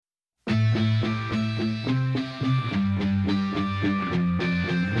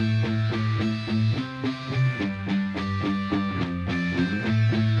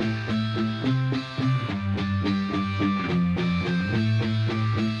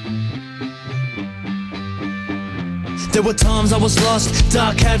There were times I was lost,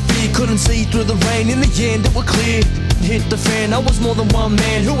 dark had fear, couldn't see through the rain. In the end it was clear, hit the fan. I was more than one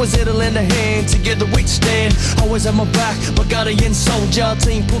man who was there to lend a hand. Together we'd stand, always had my back, my guardian soldier.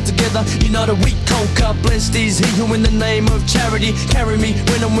 Team pulled together, united we conquer. Blessed is he who in the name of charity carry me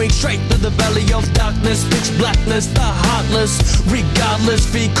when I'm weak, straight through the valley of darkness. Pitch blackness, the heartless, regardless,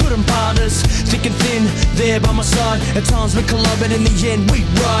 fear couldn't part us. Thick and thin, there by my side. At times we collide, but in the end we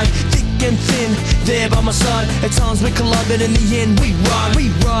ride. Thick and thin, there by my side. At times we collide, but in the end we ride. We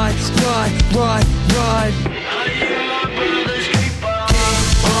ride, ride, ride, ride. I am my brother's keeper.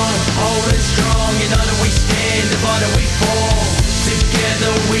 Keep on holding strong. United we stand, divided we fall.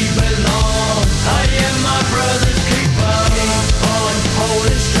 Together we belong. I am my brother's keeper. Keep on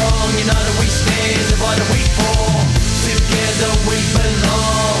holding strong. United we stand, divided we fall. Together we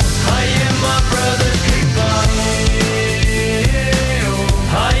belong. I am my brother's keeper.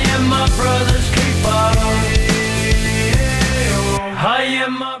 I am my brother's keeper. I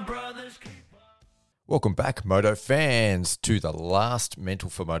am my brother's keeper. Welcome back, Moto fans, to the last Mental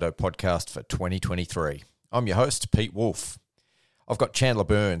for Moto podcast for 2023. I'm your host, Pete Wolf. I've got Chandler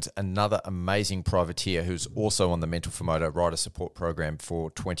Burns, another amazing privateer who's also on the Mental for Moto Rider Support Program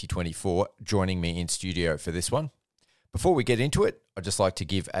for 2024, joining me in studio for this one. Before we get into it, I'd just like to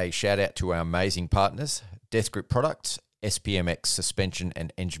give a shout out to our amazing partners, Death Grip Products, SPMX Suspension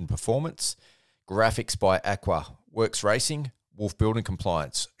and Engine Performance, Graphics by Aqua, Works Racing, Wolf Building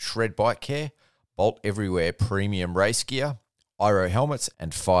Compliance, Shred Bike Care, Bolt Everywhere Premium Race Gear, Iro Helmets,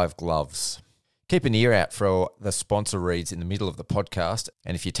 and 5 Gloves. Keep an ear out for the sponsor reads in the middle of the podcast,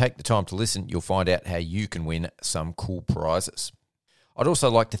 and if you take the time to listen, you'll find out how you can win some cool prizes. I'd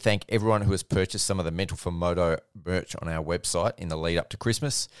also like to thank everyone who has purchased some of the Mental for Moto merch on our website in the lead up to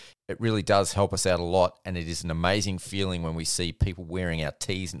Christmas. It really does help us out a lot, and it is an amazing feeling when we see people wearing our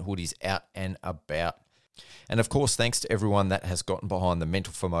tees and hoodies out and about. And of course, thanks to everyone that has gotten behind the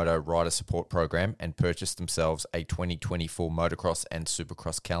Mental for Moto Rider Support Program and purchased themselves a 2024 motocross and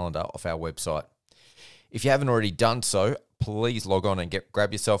supercross calendar off our website. If you haven't already done so, please log on and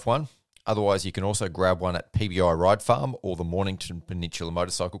grab yourself one. Otherwise, you can also grab one at PBI Ride Farm or the Mornington Peninsula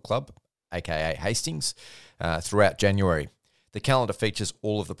Motorcycle Club, aka Hastings, throughout January. The calendar features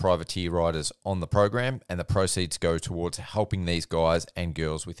all of the privateer riders on the program, and the proceeds go towards helping these guys and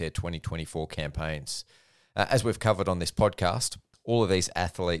girls with their 2024 campaigns. As we've covered on this podcast, all of these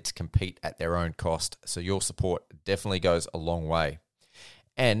athletes compete at their own cost, so your support definitely goes a long way.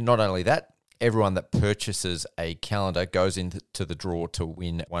 And not only that, everyone that purchases a calendar goes into the draw to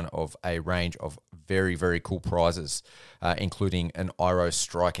win one of a range of very, very cool prizes, including an Iro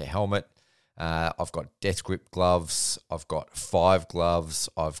Striker helmet. I've got Death Grip gloves. I've got 5 gloves.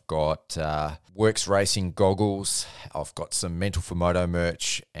 I've got Works Racing goggles. I've got some Mental for Moto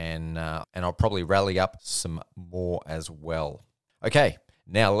merch, and I'll probably rally up some more as well. Okay,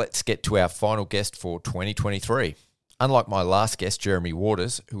 now let's get to our final guest for 2023. Unlike my last guest, Jeremy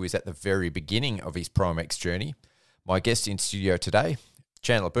Waters, who is at the very beginning of his Pro-MX journey, my guest in studio today,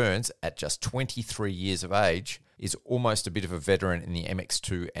 Chandler Burns, at just 23 years of age, is almost a bit of a veteran in the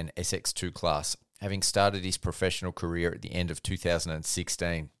MX2 and SX2 class, having started his professional career at the end of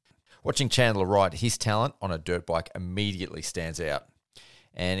 2016. Watching Chandler ride his talent on a dirt bike immediately stands out.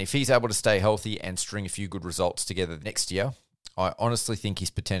 And if he's able to stay healthy and string a few good results together next year, I honestly think his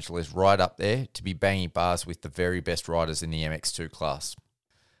potential is right up there to be banging bars with the very best riders in the MX2 class.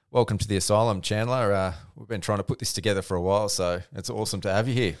 Welcome to the Asylum, Chandler. We've been trying to put this together for a while, so it's awesome to have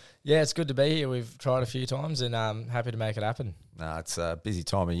you here. Yeah, it's good to be here. We've tried a few times and happy to make it happen. It's a busy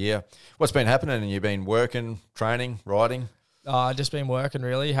time of year. What's been happening? You've been working, training, riding? Just been working,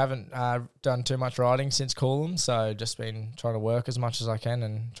 really. Haven't done too much riding since Coolum, so just been trying to work as much as I can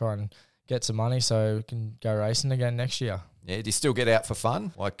and try and get some money so we can go racing again next year. Yeah, do you still get out for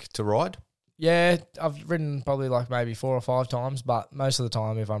fun, like to ride? Yeah, I've ridden probably like maybe 4 or 5 times, but most of the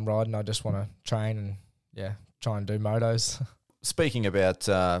time if I'm riding, I just want to train and, try and do motos. Speaking about,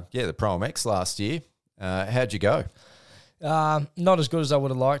 the Pro-MX last year, how'd you go? Not as good as I would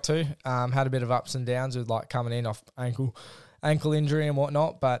have liked to. Had a bit of ups and downs with like coming in off ankle injury and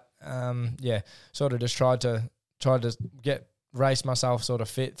whatnot, but sort of just tried to race myself sort of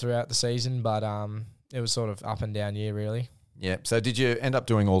fit throughout the season, but it was sort of up and down year really. Yeah. So did you end up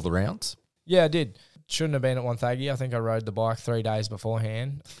doing all the rounds? Yeah, I did. Shouldn't have been at Wonthaggi. I think I rode the bike 3 days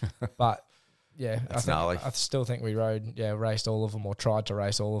beforehand. But yeah, I still think we raced all of them, or tried to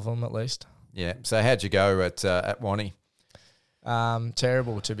race all of them at least. Yeah. So how'd you go at Wani?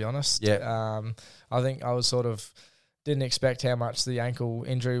 Terrible, to be honest. Yeah. I think I was sort of didn't expect how much the ankle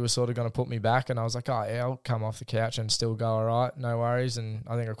injury was sort of going to put me back, and I was like, oh yeah, I'll come off the couch and still go all right, no worries. And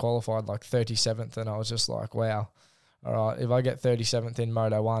I think I qualified like 37th, and I was just like, wow, all right, if I get 37th in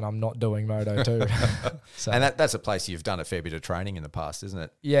Moto 1, I'm not doing Moto 2. So, And that's a place you've done a fair bit of training in the past, isn't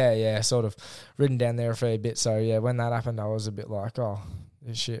it? yeah, sort of ridden down there a fair bit. So, yeah, when that happened, I was a bit like, oh,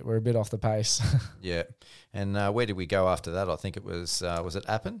 shit, we're a bit off the pace. Yeah. And where did we go after that? I think it was it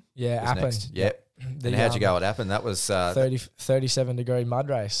Appen? Yeah, Was Appen. next? Yep. And how'd you go at Appen? That was 37-degree mud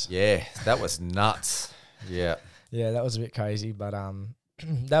race. yeah, that was nuts. Yeah. Yeah, that was a bit crazy, but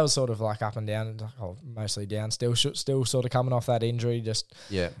that was sort of like up and down, mostly down. Still sort of coming off that injury. Just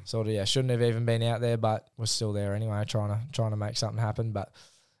sort of shouldn't have even been out there, but was still there anyway, trying to make something happen. But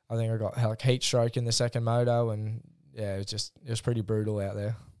I think I got like heat stroke in the second moto, and yeah, it was pretty brutal out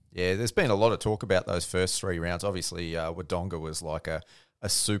there. Yeah, there's been a lot of talk about those first 3 rounds. Obviously, Wodonga was like a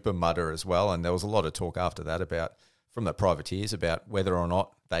super mudder as well, and there was a lot of talk after that from the privateers about whether or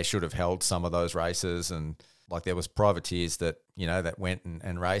not they should have held some of those races. And like there was privateers that went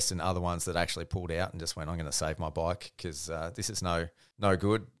and raced, and other ones that actually pulled out and just went, I'm going to save my bike because this is no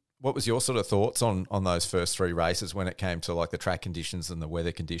good. What was your sort of thoughts on those first 3 races when it came to like the track conditions and the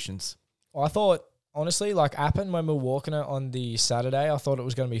weather conditions? Well, I thought, honestly, like Appen, when we were walking it on the Saturday, I thought it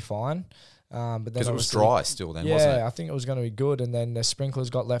was going to be fine. But then because it was dry still then, wasn't it? Yeah, I think it was going to be good. And then the sprinklers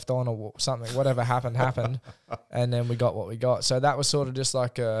got left on or something, whatever happened. And then we got what we got. So that was sort of just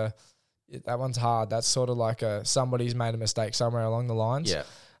like that one's hard. That's sort of like somebody's made a mistake somewhere along the lines. Yeah.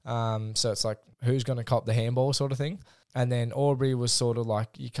 So it's like, who's going to cop the handball sort of thing? And then Aubrey was sort of like,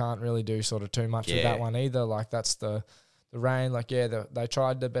 you can't really do sort of too much with that one either. Like that's the rain. Like, they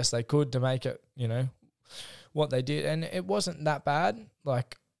tried the best they could to make it, what they did. And it wasn't that bad.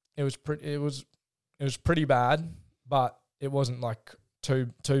 Like, it was pretty bad, but it wasn't like too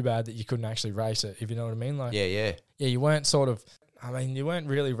bad that you couldn't actually race it, if you know what I mean. Like, yeah, you weren't you weren't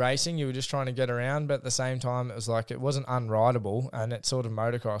really racing, you were just trying to get around, but at the same time it was like it wasn't unrideable. And it's sort of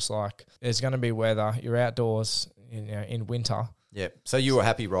motocross, like there's going to be weather, you're outdoors in winter. Yeah. So you were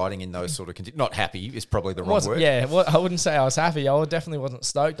happy riding in those sort of conditions? Not happy is probably the wrong word. Yeah, well, I wouldn't say I was happy. I definitely wasn't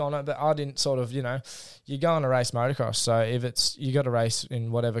stoked on it, but I didn't sort of, you go on a race motocross. So if you got to race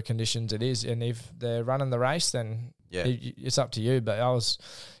in whatever conditions it is, and if they're running the race, then it's up to you. But I was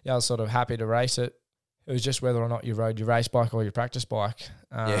sort of happy to race it. It was just whether or not you rode your race bike or your practice bike.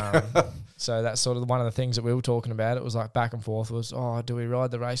 So that's sort of one of the things that we were talking about. It was like back and forth was, do we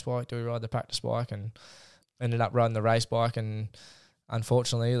ride the race bike? Do we ride the practice bike? And ended up riding the race bike, and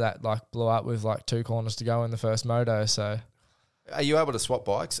unfortunately that like blew up with like 2 corners to go in the first moto. So are you able to swap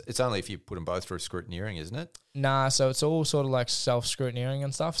bikes? It's only if you put them both through scrutineering, isn't it? Nah, so it's all sort of like self-scrutineering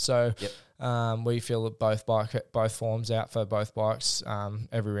and stuff. So we fill both forms out for both bikes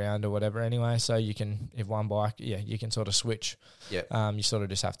every round or whatever anyway. So you can, if one bike, you can sort of switch. You sort of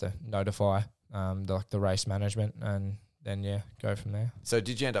just have to notify the race management, and then go from there. So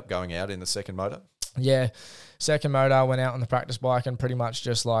did you end up going out in the second moto? Yeah, second moto I went out on the practice bike and pretty much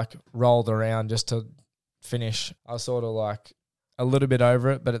just like rolled around just to finish. I was sort of like a little bit over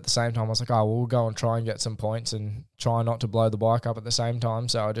it, but at the same time I was like, we'll go and try and get some points and try not to blow the bike up at the same time.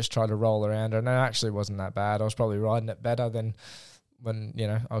 So I just tried to roll around, and it actually wasn't that bad. I was probably riding it better than when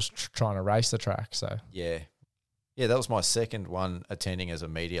I was trying to race the track. So yeah, that was my second one attending as a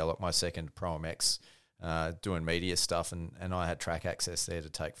media, like my second Pro MX. Doing media stuff, and I had track access there to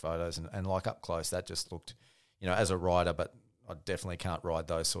take photos, and like up close, that just looked, as a rider, but I definitely can't ride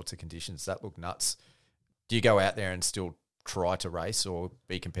those sorts of conditions. That looked nuts. Do you go out there and still try to race or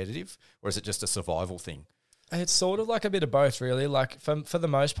be competitive, or is it just a survival thing? It's sort of like a bit of both, really. Like for the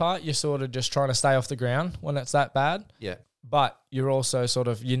most part, you're sort of just trying to stay off the ground when it's that bad. Yeah. But you're also sort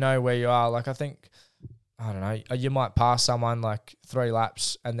of, where you are. Like I think, I don't know, you might pass someone like 3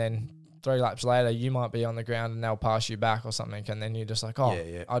 laps, and then 3 laps later, you might be on the ground and they'll pass you back or something, and then you're just like,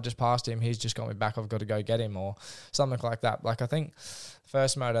 I just passed him, he's just got me back, I've got to go get him, or something like that. Like I think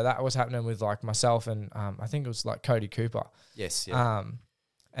first moto, that was happening with like myself and I think it was like Cody Cooper. Yes, yeah.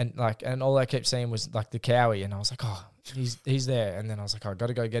 And all I kept seeing was like the Cowie, and I was like, he's there, and then I was like, I've got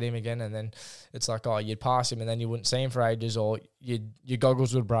to go get him again, and then it's like, you'd pass him and then you wouldn't see him for ages, or your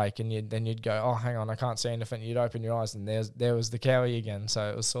goggles would break, and then you'd go, hang on, I can't see anything. You'd open your eyes and there was the Cowie again. So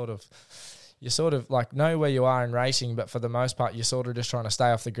it was sort of, you sort of like know where you are in racing, but for the most part you're sort of just trying to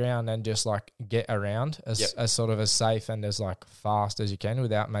stay off the ground and just like get around as sort of as safe and as like fast as you can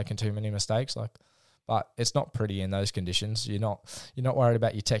without making too many mistakes. Like, but it's not pretty in those conditions. You're not worried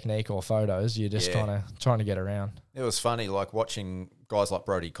about your technique or photos. You're just trying to get around. It was funny, like watching guys like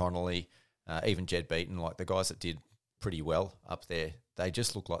Brodie Connolly, even Jed Beaton, like the guys that did pretty well up there. They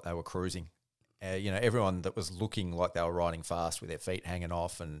just looked like they were cruising. Everyone that was looking like they were riding fast with their feet hanging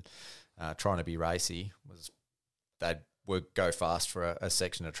off and trying to be racy they'd go fast for a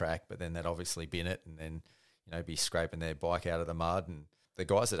section of track, but then they'd obviously bin it, and then be scraping their bike out of the mud. And the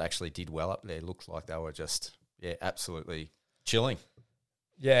guys that actually did well up there looked like they were just, absolutely chilling.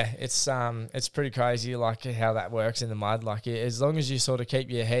 Yeah, it's pretty crazy, like how that works in the mud. Like as long as you sort of keep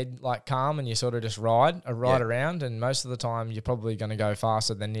your head like calm and you sort of just ride around, and most of the time you're probably going to go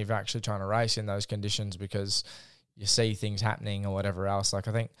faster than you're actually trying to race in those conditions because you see things happening or whatever else. Like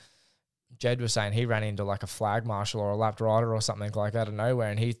I think Jed was saying he ran into like a flag marshal or a lapped rider or something like out of nowhere,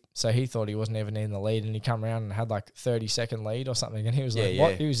 and he thought he wasn't even in the lead, and he come around and had like 30-second lead or something, and he was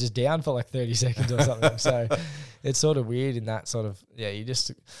what? He was just down for like 30 seconds or something. So it's sort of weird in that sort of, you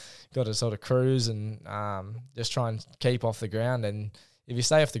just got to sort of cruise and just try and keep off the ground. And if you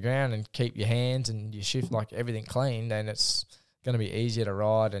stay off the ground and keep your hands and you shift like everything clean, then it's going to be easier to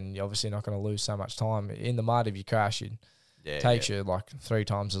ride, and you're obviously not going to lose so much time. In the mud, if you crash, takes you like 3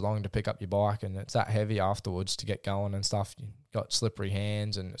 times as long to pick up your bike, and it's that heavy afterwards to get going and stuff. You've got slippery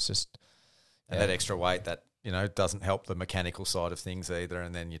hands, and it's just... And that extra weight that, doesn't help the mechanical side of things either,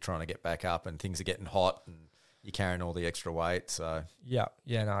 and then you're trying to get back up and things are getting hot and you're carrying all the extra weight, so... Yeah,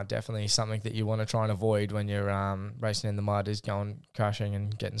 no, definitely something that you want to try and avoid when you're racing in the mud is going crashing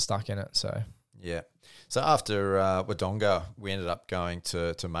and getting stuck in it, so... Yeah. So after Wodonga, we ended up going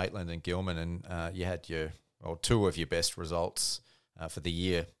to Maitland and Gilman, and you had 2 of your best results for the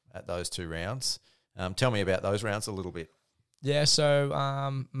year at those 2 rounds. Tell me about those rounds a little bit. Yeah,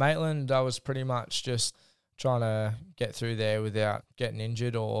 so Maitland, I was pretty much just trying to get through there without getting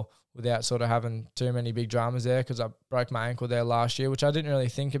injured or without sort of having too many big dramas there, because I broke my ankle there last year, which I didn't really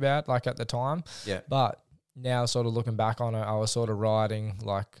think about like at the time. Yeah. But now sort of looking back on it, I was sort of riding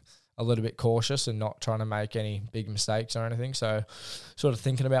like a little bit cautious and not trying to make any big mistakes or anything. So sort of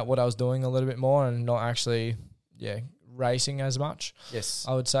thinking about what I was doing a little bit more and not actually, racing as much. Yes.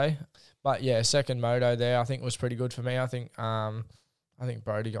 I would say. But second moto there I think was pretty good for me. I think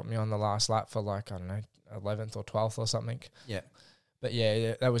Brody got me on the last lap for like, I don't know, 11th or 12th or something. Yeah. But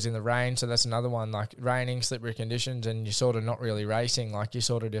that was in the rain. So that's another one, like raining, slippery conditions, and you're sort of not really racing. Like you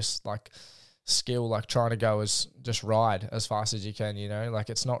sort of just like skill, like trying to just ride as fast as you can, like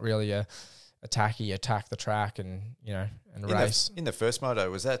it's not really a attack the track and race. In the first moto,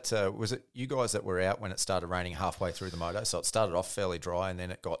 was it you guys that were out when it started raining halfway through the moto? So it started off fairly dry and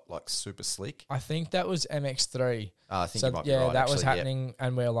then it got like super slick. I think that was MX3. I think you might be right. That was happening,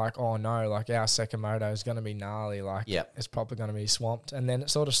 and we were like, oh no, like our second moto is going to be gnarly, like it's probably going to be swamped, and then it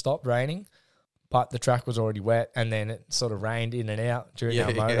sort of stopped raining. But the track was already wet, and then it sort of rained in and out during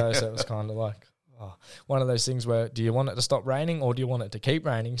our moto, so it was kind of like one of those things where do you want it to stop raining or do you want it to keep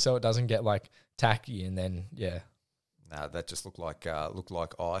raining so it doesn't get like tacky and then No, that just looked like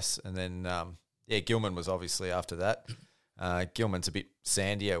ice, and then Gilman was obviously after that. Gilman's a bit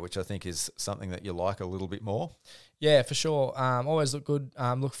sandier, which I think is something that you like a little bit more. Yeah, for sure. Always look good.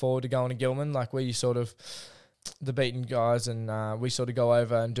 Look forward to going to Gilman, like we sort of. The beaten guys, and we sort of go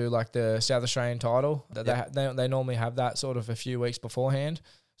over and do like the South Australian title. They normally have that sort of a few weeks beforehand,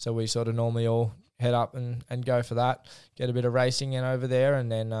 so we sort of normally all head up and go for that, get a bit of racing in over there,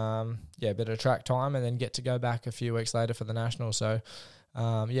 and then a bit of track time, and then get to go back a few weeks later for the national. So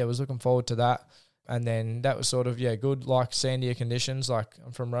was looking forward to that. And then that was sort of good, like sandier conditions. Like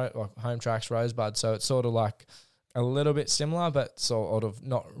I'm from home tracks Rosebud, so it's sort of like a little bit similar, but sort of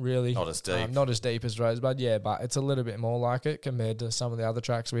not really. Not as deep. Not as deep as Rosebud, but it's a little bit more like it compared to some of the other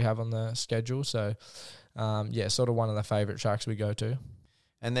tracks we have on the schedule. So, sort of one of the favourite tracks we go to.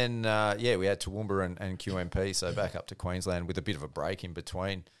 And then, we had Toowoomba and QMP, so back up to Queensland with a bit of a break in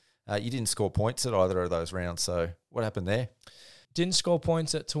between. You didn't score points at either of those rounds, so what happened there? Didn't score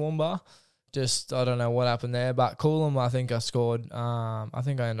points at Toowoomba. Just, I don't know what happened there. But Coolum, I think I scored, I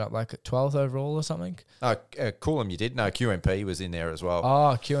ended up like at 12th overall or something. Oh, Coolum you did? No, QMP was in there as well.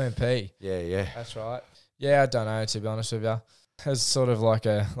 Oh, QMP. Yeah. That's right. Yeah, I don't know, to be honest with you. It's sort of like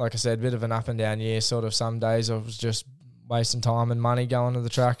I said, a bit of an up and down year. Sort of some days I was just wasting time and money going to the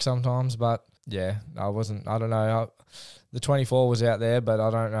track sometimes. But I wasn't, I don't know. The 24 was out there, but I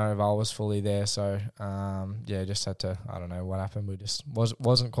don't know if I was fully there. So, just had to, I don't know what happened. We just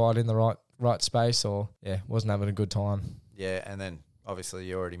wasn't quite in the right space, or wasn't having a good time. Yeah, and then obviously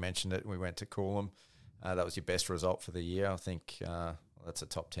you already mentioned it. We went to Coolum. That was your best result for the year. I think that's a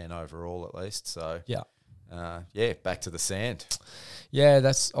top 10 overall at least. So back to the sand. Yeah,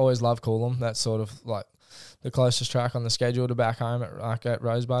 that's always loved Coolum. That's sort of like the closest track on the schedule to back home at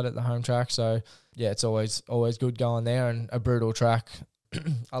Rosebud at the home track. So it's always good going there, and a brutal track.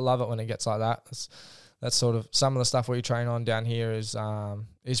 I love it when it gets like that. That's sort of some of the stuff we train on down here is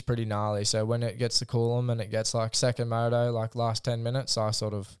pretty gnarly. So when it gets to Coolum and it gets like second moto, like last 10 minutes, I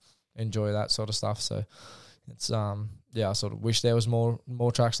sort of enjoy that sort of stuff. So it's yeah, I sort of wish there was more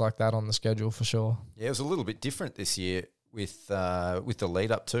tracks like that on the schedule for sure. Yeah, it was a little bit different this year with the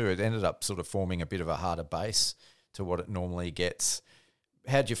lead up too. It ended up sort of forming a bit of a harder base to what it normally gets.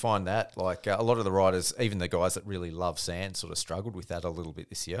 How'd you find that? Like a lot of the riders, even the guys that really love sand, sort of struggled with that a little bit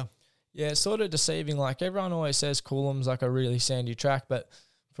this year. Yeah, it's sort of deceiving. Like everyone always says Coolum's like a really sandy track, but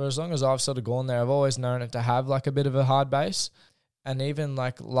for as long as I've sort of gone there, I've always known it to have like a bit of a hard base. And even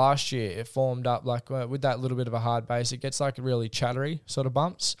like last year, it formed up like with that little bit of a hard base, it gets like really chattery sort of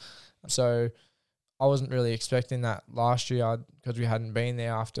bumps. So I wasn't really expecting that last year because we hadn't been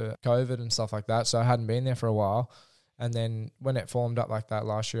there after COVID and stuff like that. So I hadn't been there for a while. And then when it formed up like that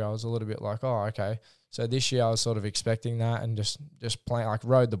last year, I was a little bit like, oh, okay. So this year I was sort of expecting that and just playing, like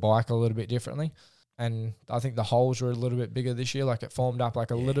rode the bike a little bit differently. And I think the holes were a little bit bigger this year. Like it formed up like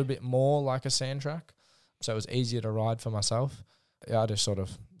a little bit more like a sand track. So it was easier to ride for myself. Yeah, I just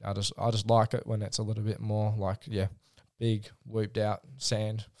like it when it's a little bit more like, big whooped out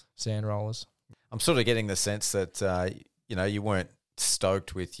sand rollers. I'm sort of getting the sense that, you weren't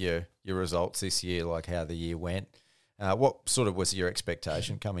stoked with your results this year, like how the year went. What sort of was your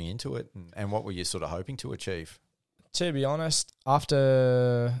expectation coming into it and what were you sort of hoping to achieve? To be honest,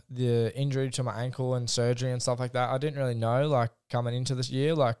 after the injury to my ankle and surgery and stuff like that, I didn't really know, like, coming into this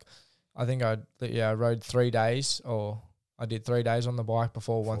year. Like, I think I rode 3 days or I did 3 days on the bike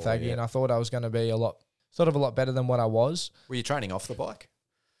before Wonthaggi, and I thought I was going to be a lot better than what I was. Were you training off the bike?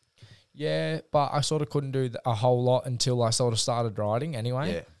 Yeah, but I sort of couldn't do a whole lot until I sort of started riding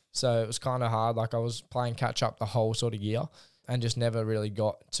anyway. Yeah. So it was kind of hard. Like I was playing catch up the whole sort of year and just never really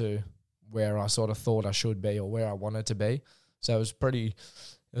got to where I sort of thought I should be or where I wanted to be. So it was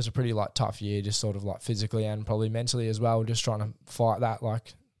a pretty like tough year, just sort of like physically and probably mentally as well, just trying to fight that,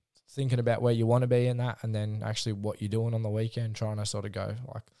 like thinking about where you want to be in that and then actually what you're doing on the weekend, trying to sort of go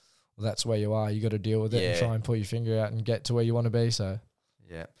like, well, that's where you are. You got to deal with it and try and pull your finger out and get to where you want to be. So,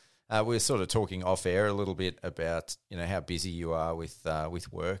 yeah. We're sort of talking off air a little bit about, how busy you are with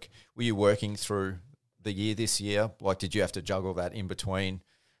work. Were you working through the year this year? Like, did you have to juggle that in between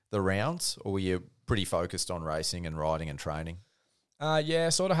the rounds or were you pretty focused on racing and riding and training?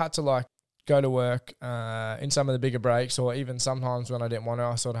 Sort of had to like go to work in some of the bigger breaks or even sometimes when I didn't want to,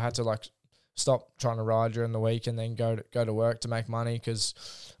 I sort of had to like stop trying to ride during the week and then go to work to make money because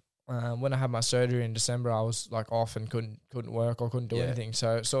when I had my surgery in December, I was like off and couldn't work or couldn't do anything.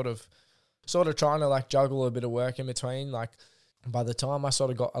 So sort of trying to like juggle a bit of work in between. Like by the time I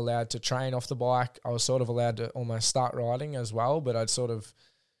sort of got allowed to train off the bike, I was sort of allowed to almost start riding as well. But I'd sort of,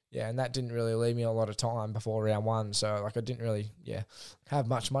 and that didn't really leave me a lot of time before round one. So like I didn't really, have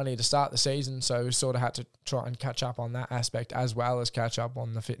much money to start the season. So we sort of had to try and catch up on that aspect as well as catch up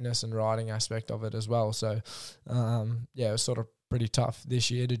on the fitness and riding aspect of it as well. So, it was sort of pretty tough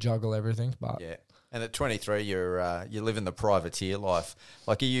this year to juggle everything, but and at 23 you're living the privateer life.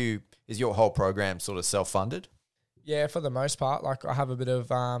 Like is your whole program sort of self-funded? Yeah, for the most part. Like I have a bit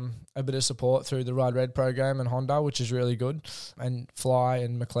of support through the Ride Red program and Honda, which is really good, and Fly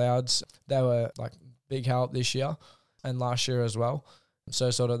and McLeod's, they were like big help this year and last year as well.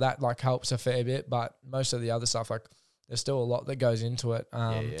 So sort of that like helps a fair bit, but most of the other stuff, like there's still a lot that goes into it.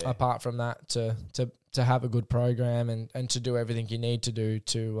 Apart from that, to have a good program and to do everything you need to do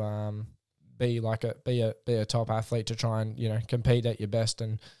to be a top athlete, to try and compete at your best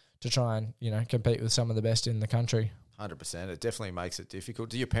and to try and compete with some of the best in the country. 100%. It definitely makes it difficult.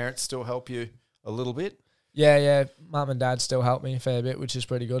 Do your parents still help you a little bit? Yeah. Mum and Dad still help me a fair bit, which is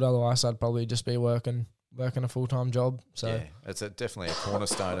pretty good. Otherwise, I'd probably just be working a full-time job. So yeah, it's definitely a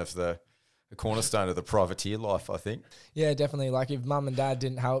cornerstone of the privateer life, I think. Yeah, definitely. Like if Mum and Dad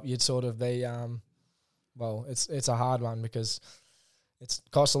didn't help, you'd sort of be it's a hard one because it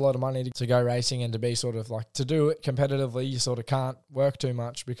costs a lot of money to go racing and to be sort of like to do it competitively. You sort of can't work too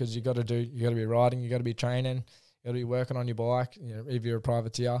much because you got to be riding, you got to be training, you got to be working on your bike. If you're a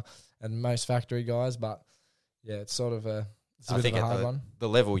privateer and most factory guys, but yeah, it's sort of a bit of a hard one. The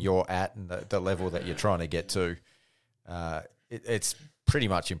level you're at and the level that you're trying to get to, it's pretty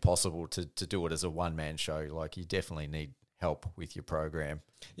much impossible to do it as a one-man show. Like you definitely need help with your program.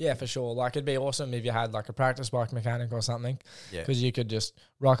 Yeah, for sure. Like it'd be awesome if you had like a practice bike mechanic or something, because you could just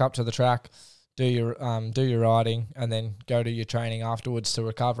rock up to the track, do your riding, and then go to your training afterwards to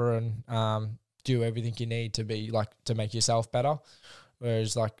recover and do everything you need to be like to make yourself better.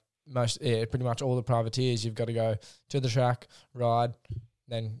 Whereas like pretty much all the privateers, you've got to go to the track, ride,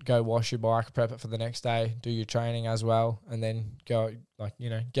 then go wash your bike, prep it for the next day, do your training as well, and then go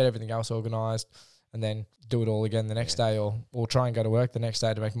get everything else organised, and then do it all again the next day, or try and go to work the next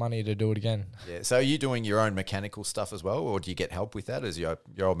day to make money to do it again. Yeah. So are you doing your own mechanical stuff as well, or do you get help with that? Does your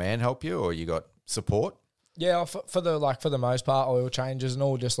old man help you, or you got support? Yeah, for the most part, oil changes and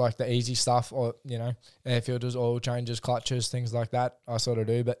all just like the easy stuff, or air filters, oil changes, clutches, things like that. I sort of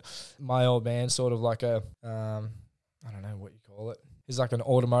do, but my old man's sort of like a I don't know what you call it. He's like an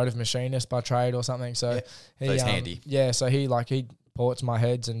automotive machinist by trade or something. So he's handy. Yeah, so he ports my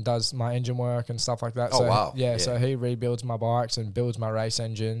heads and does my engine work and stuff like that. Oh, so wow. Yeah, so he rebuilds my bikes and builds my race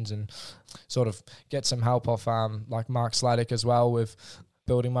engines and sort of gets some help off like Mark Sladdick as well with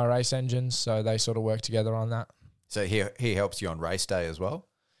building my race engines. So they sort of work together on that. So he helps you on race day as well?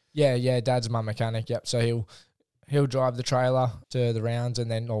 Yeah, Dad's my mechanic, yep. So he'll drive the trailer to the rounds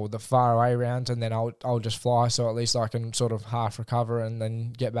or the far away rounds, and then I'll just fly, so at least I can sort of half recover and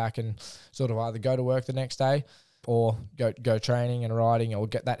then get back and sort of either go to work the next day or go training and riding, or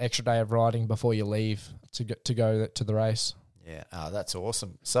get that extra day of riding before you leave to go to the race. Yeah, that's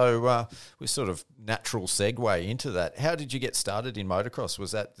awesome. So we sort of natural segue into that. How did you get started in motocross?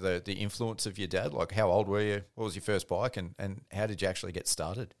 Was that the influence of your dad? Like, how old were you? What was your first bike, and how did you actually get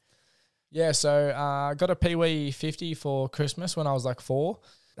started? Yeah, so I got a EP20 for Christmas when I was like 4.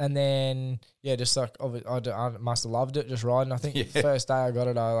 And then, just like, I must have loved it, just riding. I think the first day I got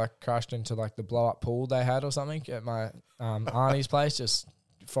it, I like crashed into like the blow up pool they had or something at my auntie's place, just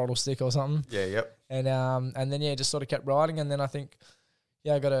throttle stick or something. Yeah, yep. And then, just sort of kept riding. And then I think,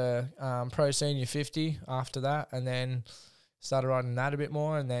 I got a Pro Senior 50 after that. And then started riding that a bit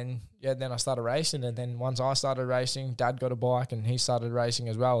more. And then, then I started racing. And then once I started racing, Dad got a bike and he started racing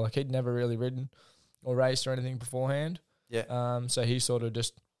as well. Like, he'd never really ridden or raced or anything beforehand. Yeah. So he sort of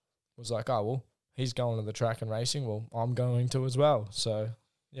just was like, oh, well, he's going to the track and racing. Well, I'm going to as well. So,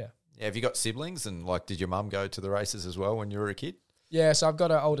 yeah. Yeah. Have you got siblings? And like, did your mum go to the races as well when you were a kid? Yeah. So I've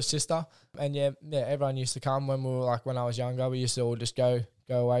got an older sister, and everyone used to come when when I was younger. We used to all just go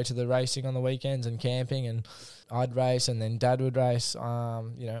away to the racing on the weekends and camping, and I'd race, and then Dad would race,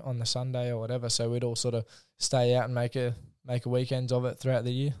 on the Sunday or whatever. So we'd all sort of stay out and make a weekends of it throughout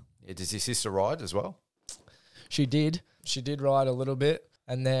the year. Yeah. Does your sister ride as well? She did ride a little bit,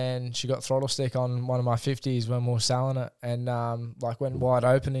 and then she got throttle stick on one of my 50s when we were selling it, and went wide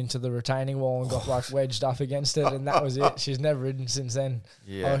open into the retaining wall and got like wedged up against it, and that was it. She's never ridden since then.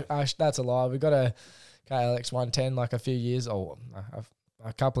 Yeah, that's a lie. We got a KLX 110 like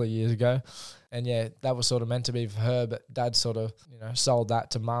a couple of years ago, and that was sort of meant to be for her, but Dad sort of sold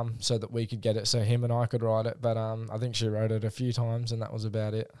that to Mum so that we could get it, so him and I could ride it. But I think she rode it a few times, and that was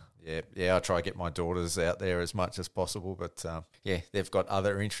about it. Yeah, I try to get my daughters out there as much as possible, but they've got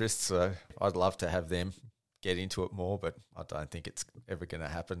other interests, so I'd love to have them get into it more, but I don't think it's ever going to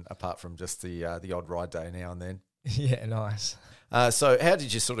happen apart from just the odd ride day now and then. Yeah, nice. So how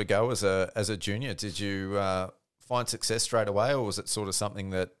did you sort of go as a junior? Did you find success straight away, or was it sort of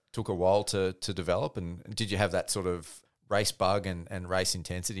something that took a while to develop? And did you have that sort of race bug and race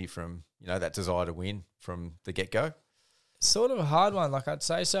intensity from that desire to win from the get-go? Sort of a hard one. Like, I'd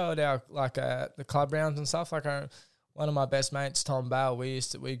say so at our the club rounds and stuff. Like, one of my best mates, Tom Bale, we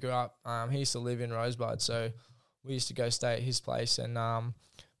grew up. He used to live in Rosebud, so we used to go stay at his place and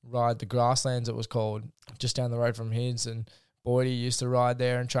ride the grasslands, it was called, just down the road from his. And Boydie used to ride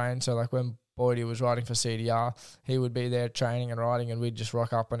there and train. So like when Boydie was riding for CDR, he would be there training and riding, and we'd just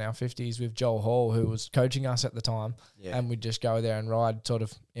rock up on our 50s with Joel Hall, who was coaching us at the time, and we'd just go there and ride sort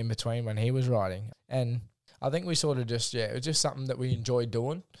of in between when he was riding. And I think we sort of just, it was just something that we enjoyed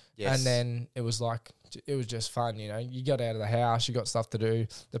doing. Yes. And then it was just fun, You got out of the house, you got stuff to do.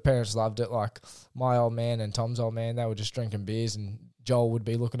 The parents loved it. Like, my old man and Tom's old man, they were just drinking beers, and Joel would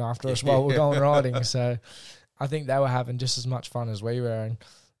be looking after us while we're going riding. So I think they were having just as much fun as we were, and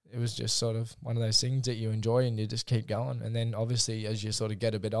it was just sort of one of those things that you enjoy and you just keep going. And then obviously as you sort of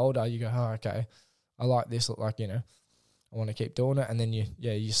get a bit older, you go, oh, okay, I like this. Like, I want to keep doing it. And then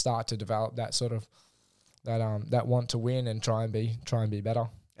you start to develop that sort of, that want to win and try and be better.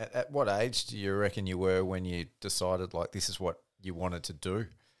 At what age do you reckon you were when you decided like this is what you wanted to do?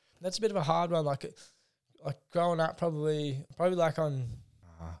 That's a bit of a hard one. Like growing up, probably like on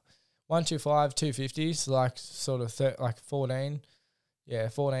 125, 250s, like sort of like 14. Yeah,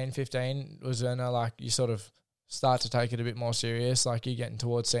 14, 15 was when like you sort of start to take it a bit more serious. Like, you're getting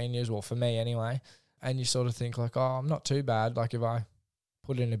towards seniors, well, for me anyway, and you sort of think like, oh, I'm not too bad. Like, if I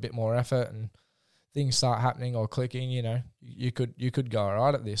put in a bit more effort and things start happening or clicking, you could go all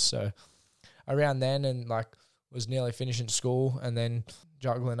right at this. So around then, and like was nearly finishing school and then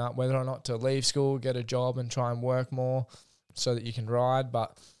juggling up whether or not to leave school, get a job and try and work more so that you can ride.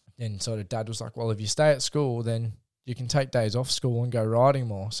 But then sort of Dad was like, well, if you stay at school, then you can take days off school and go riding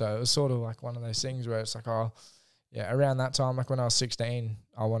more. So it was sort of like one of those things where it's like, oh, yeah, around that time, like when I was 16,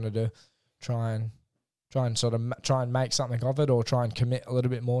 I wanted to try and make something of it, or try and commit a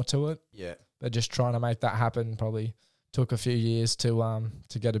little bit more to it. Yeah. But just trying to make that happen probably took a few years to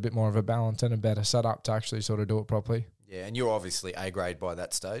get a bit more of a balance and a better setup to actually sort of do it properly. Yeah, and you're obviously A grade by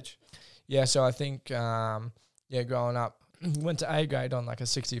that stage. Yeah, so I think growing up, went to A grade on like a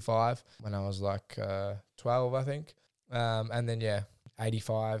 65 when I was like 12, I think, and then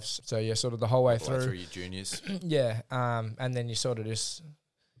 85s. So sort of the whole way through your juniors. And then you sort of just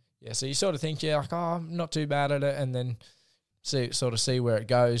so you sort of think like, oh, I'm not too bad at it, and then see where it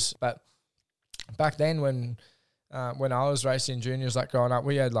goes. But back then when I was racing juniors, like growing up,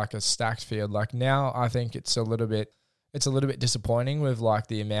 we had like a stacked field. Like now, I think it's a little bit disappointing with like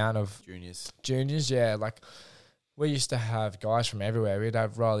the amount of juniors. Yeah, like we used to have guys from everywhere. We'd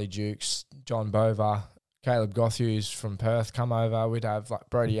have Riley Dukes, John Bova, Caleb Gothughes from Perth come over. We'd have like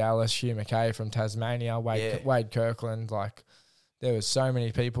Brody Ellis, Hugh McKay from Tasmania, Wade Kirkland. Like there was so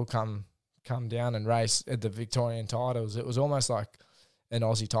many people come down and race at the Victorian titles. It was almost like an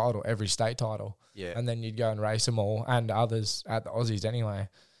Aussie title, every state title. Yeah. And then you'd go and race them all and others at the Aussies anyway.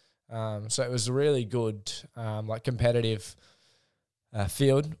 So it was a really good, like competitive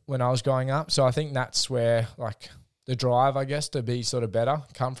field when I was growing up. So I think that's where like the drive, I guess, to be sort of better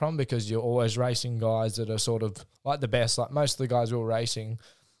come from, because you're always racing guys that are sort of like the best. Like most of the guys we were racing,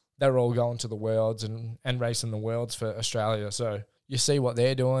 they're all going to the Worlds and racing the Worlds for Australia. So you see what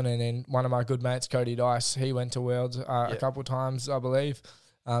they're doing. And then one of my good mates, Cody Dice, he went to Worlds a couple of times, I believe.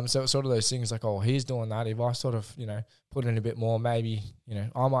 So it's sort of those things like, oh, he's doing that. If I sort of, put in a bit more, maybe,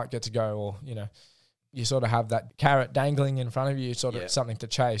 I might get to go, or, you sort of have that carrot dangling in front of you, sort of something to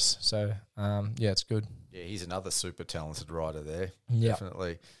chase. So, it's good. Yeah, he's another super talented rider there. Yeah.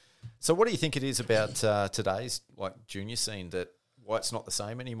 Definitely. So what do you think it is about today's like junior scene why it's not the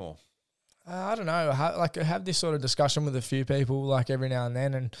same anymore? I don't know. I have this sort of discussion with a few people like every now and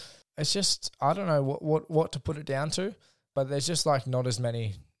then, and it's just, I don't know what to put it down to, but there's just like not as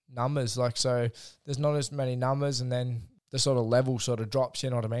many numbers. Like, so there's not as many numbers, and then the sort of level sort of drops, you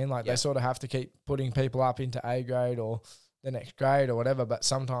know what I mean? Like they sort of have to keep putting people up into A grade or the next grade or whatever, but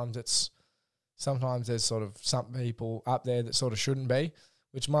sometimes there's sort of some people up there that sort of shouldn't be,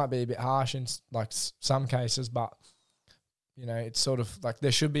 which might be a bit harsh in like some cases, but it's sort of like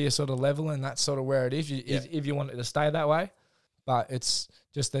there should be a sort of level, and that's sort of where it is if you want it to stay that way. But it's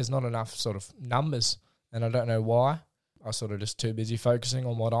just there's not enough sort of numbers, and I don't know why. I'm sort of just too busy focusing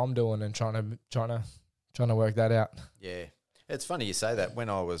on what I'm doing and trying to work that out. Yeah. It's funny you say that. When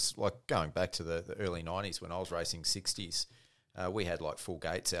I was like going back to the early 90s when I was racing 60s, we had like full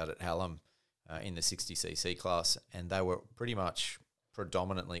gates out at Hallam in the 60cc class, and they were pretty much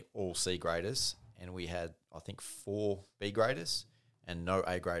predominantly all C graders, and we had I think 4 B graders and no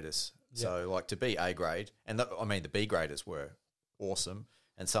A graders. Yeah. So like to be A grade, and the B graders were awesome,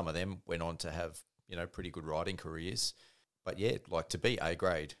 and some of them went on to have pretty good riding careers. But yeah, like to be A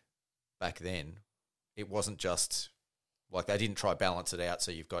grade back then, it wasn't just like they didn't try balance it out.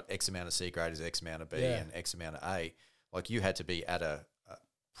 So you've got X amount of C graders, X amount of B, and X amount of A. Like you had to be at a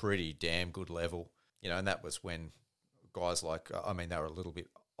pretty damn good level, and that was when guys like, they were a little bit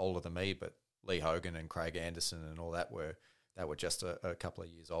older than me, but Lee Hogan and Craig Anderson and all that were just a couple of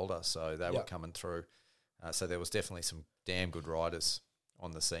years older. So they were coming through. So there was definitely some damn good riders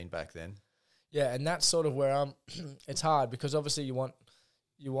on the scene back then. Yeah, and that's sort of where it's hard, because obviously you want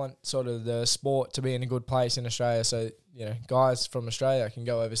sort of the sport to be in a good place in Australia, so guys from Australia can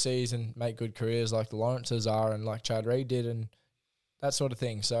go overseas and make good careers like the Lawrences are and like Chad Reed did and that sort of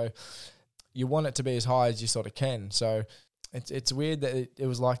thing. So you want it to be as high as you sort of can. So it's weird that it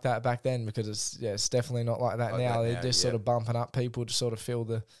was like that back then, because it's definitely not like that now. They're just sort of bumping up people to sort of fill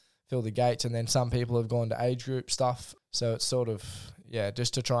the gates, and then some people have gone to age group stuff. So it's sort of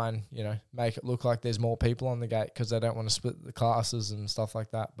just to try and make it look like there's more people on the gate, because they don't want to split the classes and stuff like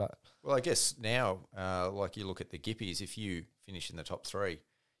that. But well, I guess now, like you look at the Gippies, if you finish in the top 3,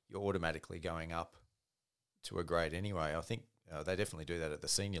 you're automatically going up to a grade anyway. I think they definitely do that at the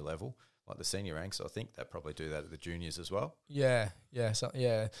senior level, like the senior ranks. I think they probably do that at the juniors as well.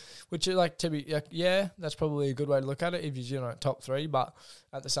 Which is like to be that's probably a good way to look at it if you're top 3. But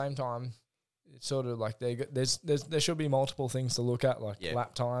at the same time, it's sort of like there should be multiple things to look at, like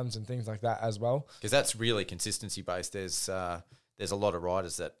lap times and things like that as well. Because that's really consistency based. There's a lot of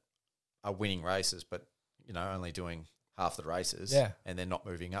riders that are winning races, but only doing half the races, and they're not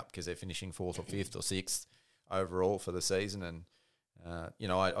moving up because they're finishing 4th or 5th or 6th overall for the season. And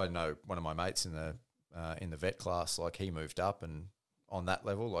I know one of my mates in the vet class, like he moved up, and on that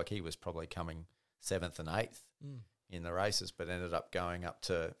level, like he was probably coming 7th and 8th in the races, but ended up going up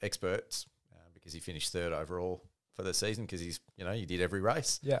to experts. Because he finished 3rd overall for the season, because he did every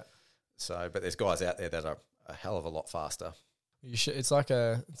race. Yeah. So, but there's guys out there that are a hell of a lot faster. it's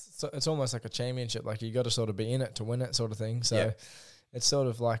it's almost like a championship. Like you got to sort of be in it to win it, sort of thing. So it's sort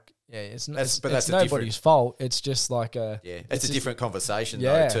of like it's nobody's fault. It's just like it's a different conversation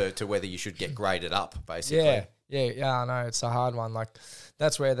though to whether you should get graded up basically. Yeah. I know it's a hard one. Like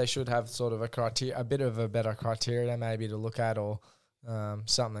that's where they should have sort of a bit of a better criteria maybe to look at or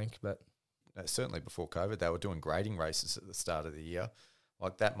something. But certainly before COVID, they were doing grading races at the start of the year.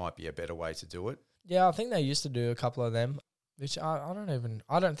 Like that might be a better way to do it. Yeah, I think they used to do a couple of them, which I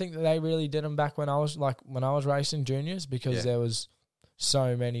don't think that they really did them back when I was racing juniors because there was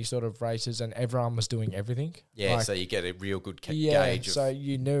so many sort of races and everyone was doing everything. Yeah, like, so you get a real good gauge. So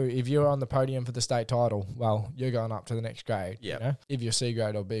you knew if you were on the podium for the state title, well, you're going up to the next grade. Yeah, you know? If you're C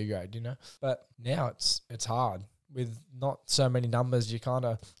grade or B grade, you know. But now it's hard. With not so many numbers,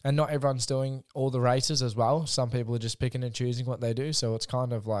 and not everyone's doing all the races as well. Some people are just picking and choosing what they do. So it's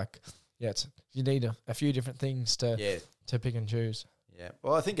kind of like, you need a few different things to pick and choose. Yeah,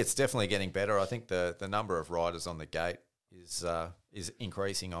 well, I think it's definitely getting better. I think the number of riders on the gate is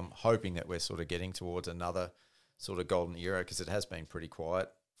increasing. I'm hoping that we're sort of getting towards another sort of golden era because it has been pretty quiet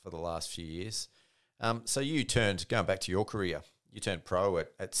for the last few years. So going back to your career, you turned pro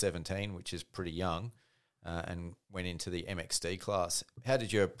at 17, which is pretty young. And went into the MXD class. How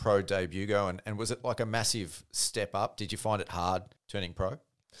did your pro debut go? And was it like a massive step up? Did you find it hard turning pro?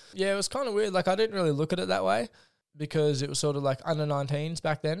 Yeah, it was kind of weird. Like I didn't really look at it that way because it was sort of like under 19s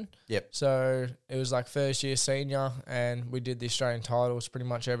back then. Yep. So it was like first year senior and we did the Australian titles pretty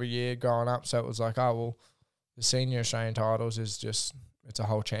much every year growing up. So it was like, oh, well, the senior Australian titles is just... it's a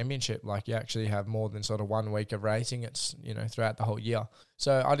whole championship. Like you actually have more than sort of 1 week of racing. It's, throughout the whole year.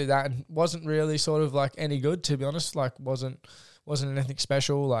 So I did that and wasn't really sort of like any good, to be honest. Like wasn't anything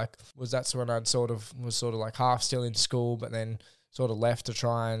special. Like that's when was sort of like half still in school, but then sort of left to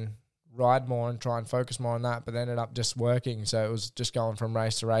try and ride more and try and focus more on that, but ended up just working. So it was just going from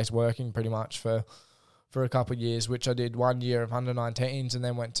race to race, working pretty much for a couple of years, which I did 1 year of under 19s and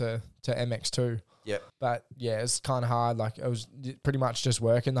then went to MX2. Yep. But yeah, it's kind of hard. Like I was pretty much just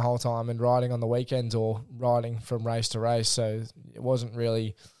working the whole time and riding on the weekends or riding from race to race. So it wasn't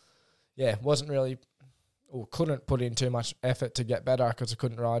really, or couldn't put in too much effort to get better because I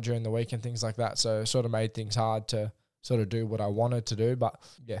couldn't ride during the week and things like that. So it sort of made things hard to sort of do what I wanted to do. But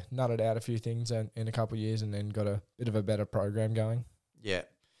yeah, nutted out a few things in a couple of years and then got a bit of a better program going. Yeah.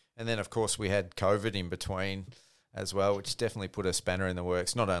 And then, of course, we had COVID in between as well, which definitely put a spanner in the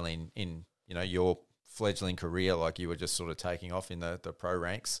works, not only in your fledgling career, like you were just sort of taking off in the pro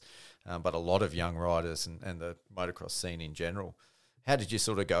ranks, but a lot of young riders and the motocross scene in general. How did you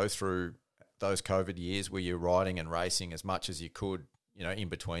sort of go through those COVID years where you're riding and racing as much as you could, in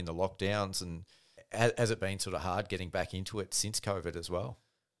between the lockdowns? And has it been sort of hard getting back into it since COVID as well?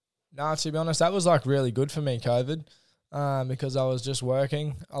 No, to be honest, that was like really good for me, COVID. Because I was just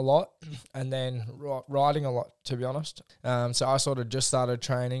working a lot and then riding a lot, to be honest. So I sort of just started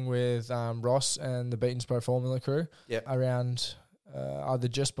training with Ross and the Beatons Pro Formula crew around either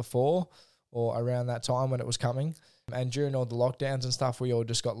just before or around that time when it was coming. And during all the lockdowns and stuff, we all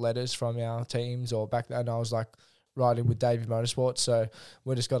just got letters from our teams, or back then I was like riding with Davey Motorsports. So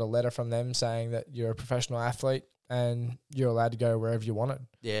we just got a letter from them saying that you're a professional athlete and you're allowed to go wherever you wanted.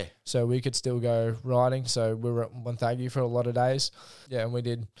 Yeah. So we could still go riding. So we were at Wonthaggi for a lot of days. Yeah, and we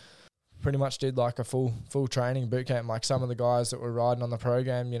pretty much did like a full training boot camp. Like some of the guys that were riding on the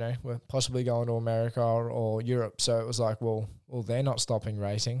program, were possibly going to America or Europe. So it was like, well, they're not stopping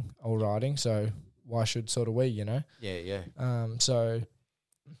racing or riding, so why should sort of we, Yeah. So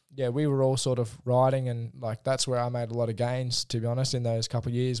yeah, we were all sort of riding, and like that's where I made a lot of gains, to be honest, in those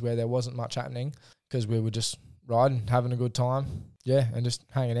couple of years where there wasn't much happening because we were just riding, having a good time, and just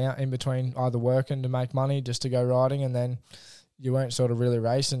hanging out in between, either working to make money just to go riding, and then you weren't sort of really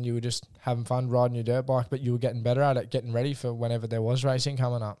racing, you were just having fun riding your dirt bike, but you were getting better at it, getting ready for whenever there was racing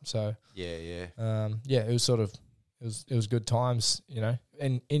coming up. So it was sort of it was good times,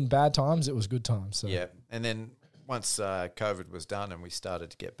 and in bad times it was good times. So. Yeah, and then once COVID was done and we started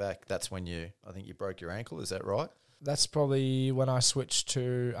to get back, that's when I think you broke your ankle. Is that right? That's probably when I switched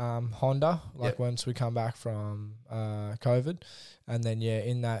to Honda, once we come back from COVID. And then,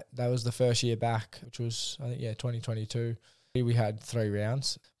 in that was the first year back, which was, I think, 2022. We had 3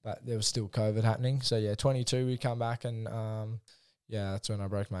 rounds, but there was still COVID happening. So, 22 we come back and, that's when I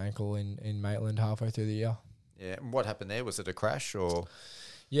broke my ankle in Maitland halfway through the year. Yeah, and what happened there? Was it a crash or...?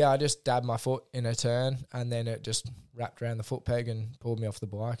 Yeah, I just dabbed my foot in a turn and then it just wrapped around the foot peg and pulled me off the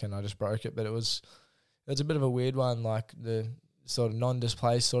bike and I just broke it. But it was a bit of a weird one, like the sort of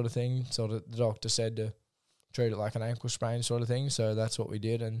non-displaced sort of thing. Sort of the doctor said to treat it like an ankle sprain sort of thing. So that's what we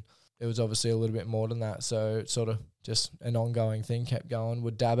did. And it was obviously a little bit more than that. So it's sort of just an ongoing thing, kept going,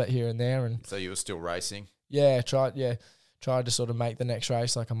 would dab it here and there. And so you were still racing? Yeah, tried to sort of make the next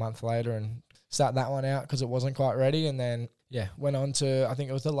race like a month later and start that one out because it wasn't quite ready. And then, went on to, I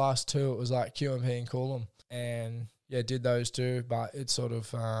think it was the last two. It was like QMP and Coolum. And, did those two. But it sort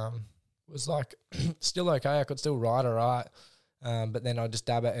of was like still okay. I could still ride all right. But then I'd just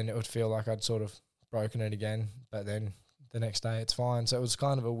dab it and it would feel like I'd sort of broken it again. But then the next day it's fine. So it was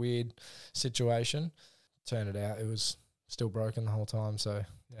kind of a weird situation. Turned it out, it was still broken the whole time. So,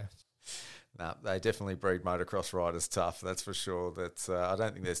 yeah. No, they definitely breed motocross riders tough, that's for sure. That's I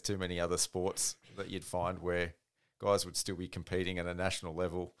don't think there's too many other sports that you'd find where guys would still be competing at a national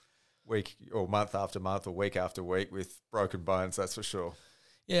level week or month after month or week after week with broken bones, that's for sure.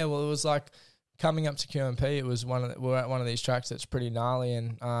 Yeah, well, it was like coming up to QMP, it was we're at one of these tracks that's pretty gnarly,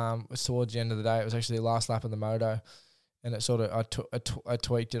 and it was towards the end of the day. It was actually the last lap of the moto, and it sort of I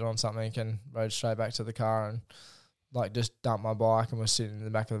tweaked it on something and rode straight back to the car and like just dumped my bike and was sitting in the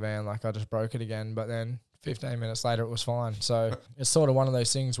back of the van like I just broke it again. But then 15 minutes later it was fine. So it's sort of one of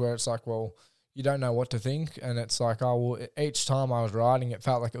those things where it's like, well, you don't know what to think, and it's like, oh, well, each time I was riding it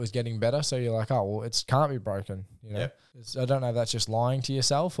felt like it was getting better. So you're like, oh, well, it can't be broken, you know. Yep. I don't know if that's just lying to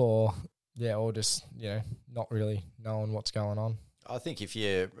yourself or just, not really knowing what's going on. I think if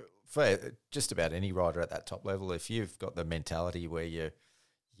you, for just about any rider at that top level, if you've got the mentality where you're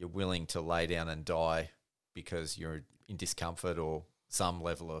willing to lay down and die because you're in discomfort or some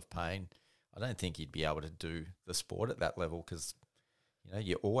level of pain, I don't think you'd be able to do the sport at that level because,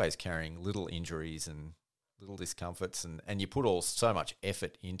 you're always carrying little injuries and little discomforts and you put so much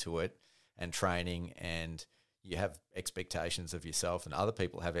effort into it and training, and you have expectations of yourself and other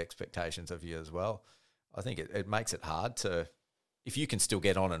people have expectations of you as well. I think it makes it hard to, if you can still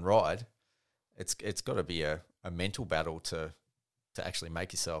get on and ride, it's got to be a mental battle to actually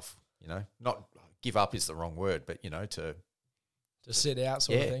make yourself, not give up is the wrong word, but, to sit out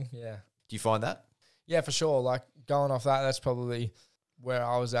sort of thing. Yeah. Do you find that? Yeah, for sure. Like going off that's probably where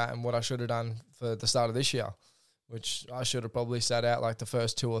I was at and what I should have done for the start of this year, which I should have probably sat out like the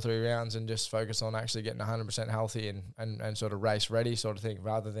first 2 or 3 rounds and just focus on actually getting 100% healthy and sort of race ready sort of thing,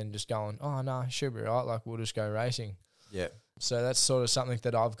 rather than just going, oh, no, should be right, like we'll just go racing. Yeah. So that's sort of something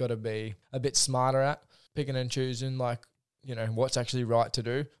that I've got to be a bit smarter at, picking and choosing like, what's actually right to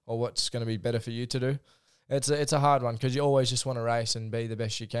do or what's going to be better for you to do. It's a hard one because you always just want to race and be the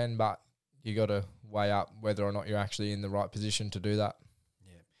best you can, but you got to weigh up whether or not you're actually in the right position to do that.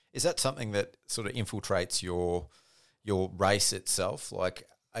 Yeah. Is that something that sort of infiltrates your race itself? Like,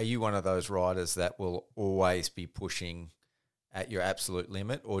 are you one of those riders that will always be pushing at your absolute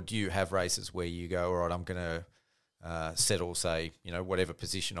limit, or do you have races where you go, all right, I'm going to settle, say, whatever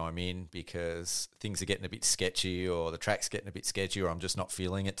position I'm in because things are getting a bit sketchy or the track's getting a bit sketchy or I'm just not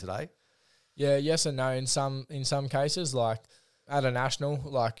feeling it today? Yeah, yes and no. In some cases, like at a national,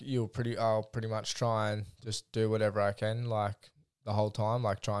 like I'll pretty much try and just do whatever I can, like the whole time,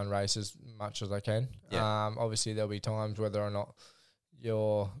 like try and race as much as I can. Yeah. Obviously there'll be times whether or not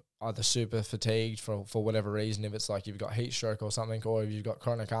you're either super fatigued for whatever reason, if it's like you've got heat stroke or something, or if you've got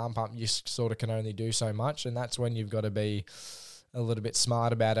chronic arm pump, you sort of can only do so much, and that's when you've got to be a little bit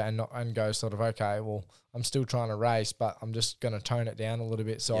smart about it and go sort of, okay, well, I'm still trying to race, but I'm just going to tone it down a little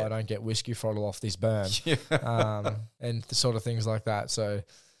bit so I don't get whiskey throttle off this berm, and the sort of things like that. So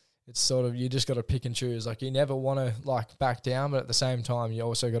it's sort of, you just got to pick and choose. Like you never want to like back down, but at the same time, you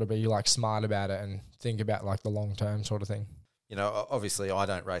also got to be like smart about it and think about like the long term sort of thing. Obviously I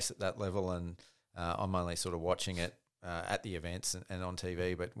don't race at that level, and I'm only sort of watching it at the events and on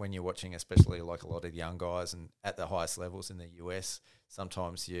TV, but when you're watching, especially like a lot of the young guys and at the highest levels in the US,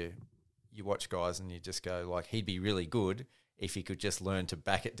 sometimes you watch guys and you just go like, he'd be really good if he could just learn to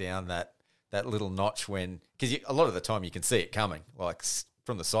back it down that little notch because a lot of the time you can see it coming, like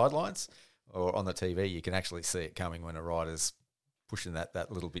from the sidelines or on the TV, you can actually see it coming when a rider's pushing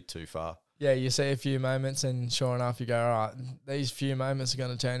that little bit too far. Yeah, you see a few moments and sure enough you go, all right, these few moments are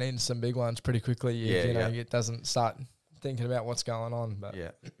going to turn into some big ones pretty quickly. It doesn't start thinking about what's going on.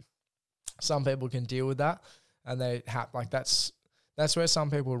 But some people can deal with that, and they have that's where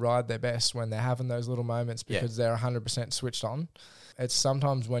some people ride their best, when they're having those little moments because they're 100% switched on. It's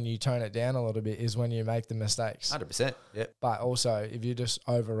sometimes when you tone it down a little bit is when you make the mistakes. 100%, yeah. But also if you're just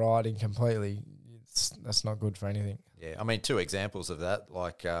overriding completely, that's not good for anything. Yeah, I mean, 2 examples of that,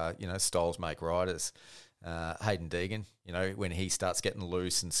 like, styles make riders. Hayden Deegan, when he starts getting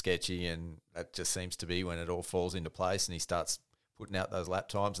loose and sketchy, and that just seems to be when it all falls into place and he starts putting out those lap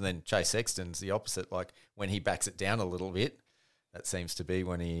times. And then Chase Sexton's the opposite, like when he backs it down a little bit, that seems to be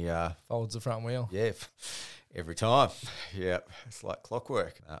when he Folds the front wheel. Yeah, every time. Yeah, it's like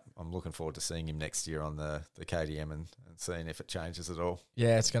clockwork. I'm looking forward to seeing him next year on the KTM and seeing if it changes at all.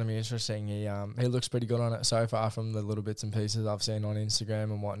 Yeah, it's going to be interesting. He looks pretty good on it so far from the little bits and pieces I've seen on Instagram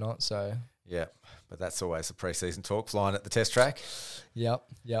and whatnot. So yeah, but that's always the pre-season talk, flying at the test track. Yep.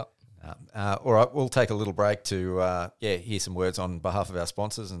 All right, we'll take a little break to hear some words on behalf of our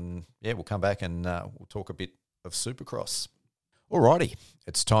sponsors, and we'll come back and we'll talk a bit of Supercross. Alrighty,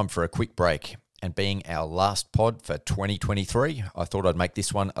 it's time for a quick break. And being our last pod for 2023, I thought I'd make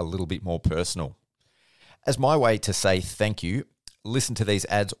this one a little bit more personal. As my way to say thank you, listen to these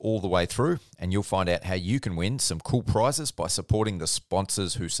ads all the way through and you'll find out how you can win some cool prizes by supporting the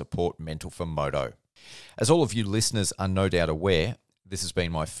sponsors who support Mental for Moto. As all of you listeners are no doubt aware, this has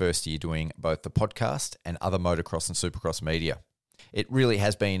been my first year doing both the podcast and other motocross and supercross media. It really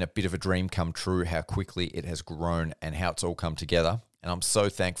has been a bit of a dream come true how quickly it has grown and how it's all come together. And I'm so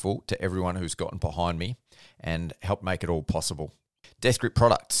thankful to everyone who's gotten behind me and helped make it all possible. Death Grip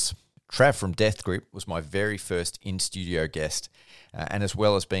Products. Trav from Death Grip was my very first in-studio guest, and as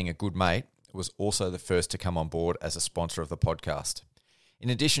well as being a good mate, was also the first to come on board as a sponsor of the podcast.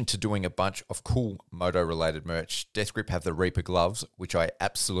 In addition to doing a bunch of cool moto-related merch, Death Grip have the Reaper gloves, which I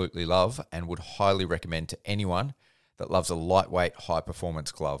absolutely love and would highly recommend to anyone that loves a lightweight,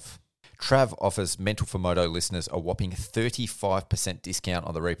 high-performance glove. Trav offers Mental for Moto listeners a whopping 35% discount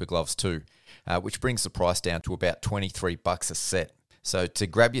on the Reaper gloves too, which brings the price down to about $23 a set. So to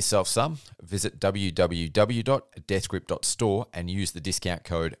grab yourself some, visit www.deathgrip.store and use the discount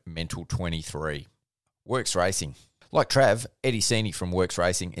code MENTAL23. Works Racing. Like Trav, Eddie Sini from Works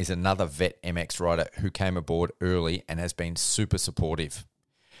Racing is another vet MX rider who came aboard early and has been super supportive.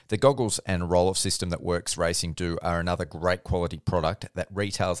 The goggles and roll-off system that Works Racing do are another great quality product that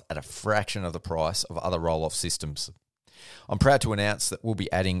retails at a fraction of the price of other roll-off systems. I'm proud to announce that we'll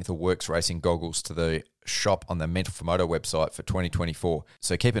be adding the Works Racing goggles to the shop on the Mental for Moto website for 2024,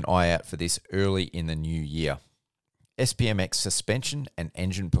 so keep an eye out for this early in the new year. SPMX Suspension and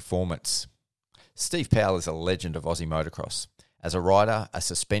Engine Performance. Steve Powell is a legend of Aussie motocross. As a rider, a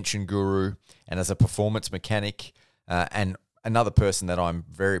suspension guru, and as a performance mechanic, and another person that I'm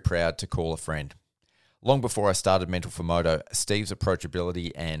very proud to call a friend. Long before I started Mental for Moto, Steve's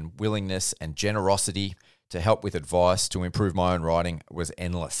approachability and willingness and generosity to help with advice to improve my own riding was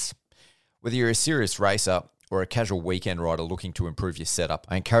endless. Whether you're a serious racer or a casual weekend rider looking to improve your setup,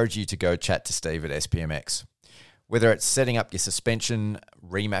 I encourage you to go chat to Steve at SPMX. Whether it's setting up your suspension,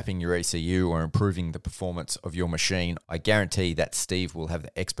 remapping your ECU, or improving the performance of your machine, I guarantee that Steve will have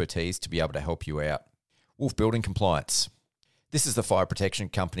the expertise to be able to help you out. Wolf Building Compliance. This is the fire protection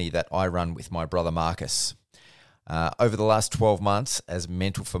company that I run with my brother Marcus. Over the last 12 months, as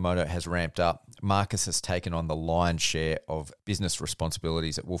Mental for Moto has ramped up, Marcus has taken on the lion's share of business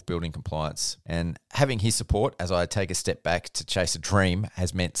responsibilities at Wolf Building Compliance. And having his support as I take a step back to chase a dream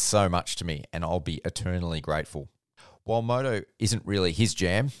has meant so much to me, and I'll be eternally grateful. While moto isn't really his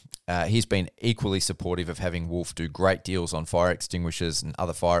jam, he's been equally supportive of having Wolf do great deals on fire extinguishers and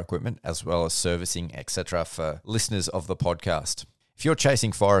other fire equipment, as well as servicing, etc. for listeners of the podcast. If you're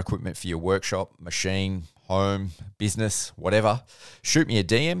chasing fire equipment for your workshop, machine, home, business, whatever, shoot me a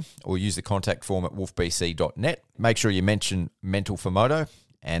DM or use the contact form at wolfbc.net. Make sure you mention Mental for Moto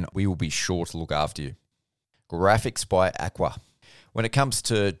and we will be sure to look after you. Graphics by Aqua. When it comes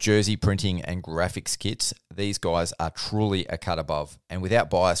to jersey printing and graphics kits, these guys are truly a cut above. And without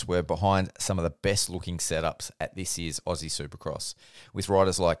bias, we're behind some of the best looking setups at this year's Aussie Supercross, with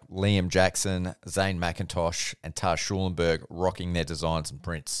riders like Liam Jackson, Zane McIntosh, and Taj Schulenberg rocking their designs and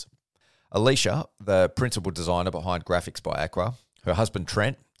prints. Alicia, the principal designer behind Graphics by Aqua, her husband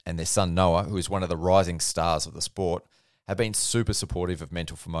Trent, and their son Noah, who is one of the rising stars of the sport, have been super supportive of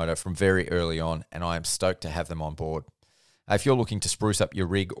Mental for Moto from very early on, and I am stoked to have them on board. If you're looking to spruce up your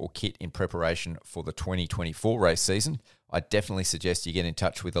rig or kit in preparation for the 2024 race season, I definitely suggest you get in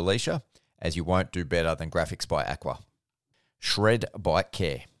touch with Alicia, as you won't do better than Graphics by Aqua. Shred Bike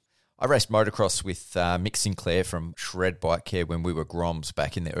Care. I raced motocross with Mick Sinclair from Shred Bike Care when we were Groms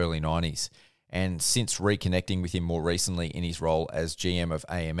back in the early 90s, and since reconnecting with him more recently in his role as GM of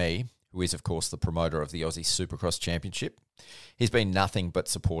AME, who is of course the promoter of the Aussie Supercross Championship, he's been nothing but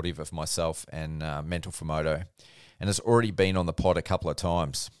supportive of myself and Mental for Moto, and has already been on the pod a couple of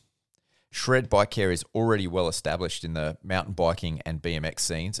times. Shred Bike Care is already well established in the mountain biking and BMX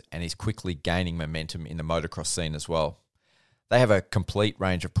scenes and is quickly gaining momentum in the motocross scene as well. They have a complete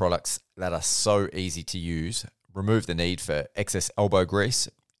range of products that are so easy to use, remove the need for excess elbow grease,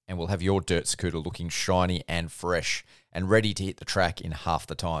 and will have your dirt scooter looking shiny and fresh and ready to hit the track in half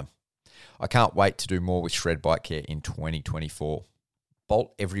the time. I can't wait to do more with Shred Bike Care in 2024.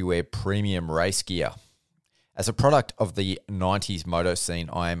 Bolt Everywhere Premium Race Gear. As a product of the 90s moto scene,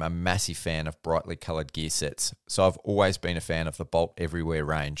 I am a massive fan of brightly coloured gear sets, so I've always been a fan of the Bolt Everywhere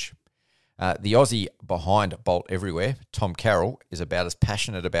range. The Aussie behind Bolt Everywhere, Tom Carroll, is about as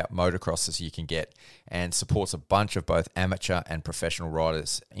passionate about motocross as you can get and supports a bunch of both amateur and professional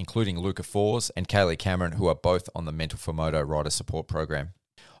riders, including Luca Fours and Kaylee Cameron, who are both on the Mental for Moto rider support program.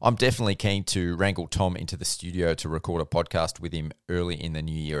 I'm definitely keen to wrangle Tom into the studio to record a podcast with him early in the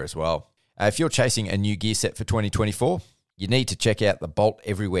new year as well. If you're chasing a new gear set for 2024, you need to check out the Bolt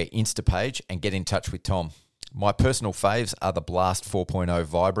Everywhere Insta page and get in touch with Tom. My personal faves are the Blast 4.0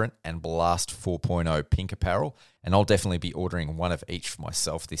 Vibrant and Blast 4.0 Pink apparel, and I'll definitely be ordering one of each for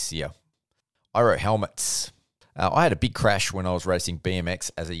myself this year. Iro helmets. I had a big crash when I was racing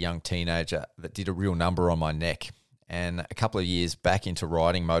BMX as a young teenager that did a real number on my neck. And a couple of years back into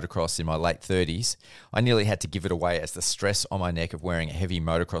riding motocross in my late 30s, I nearly had to give it away as the stress on my neck of wearing a heavy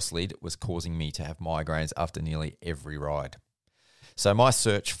motocross lid was causing me to have migraines after nearly every ride. So my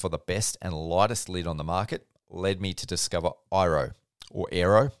search for the best and lightest lid on the market led me to discover Iro, or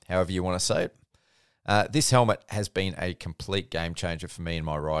Aero, however you want to say it. This helmet has been a complete game changer for me in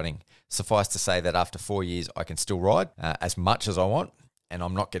my riding. Suffice to say that after 4 years, I can still ride as much as I want, and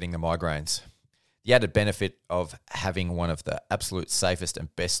I'm not getting the migraines. The added benefit of having one of the absolute safest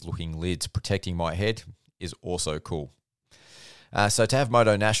and best looking lids protecting my head is also cool. So to have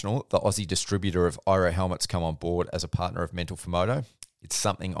Moto National, the Aussie distributor of Iro helmets, come on board as a partner of Mental for Moto, it's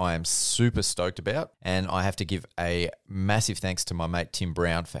something I am super stoked about, and I have to give a massive thanks to my mate Tim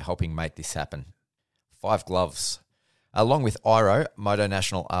Brown for helping make this happen. 5 gloves. Along with Iro, Moto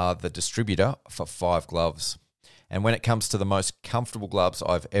National are the distributor for 5 gloves. And when it comes to the most comfortable gloves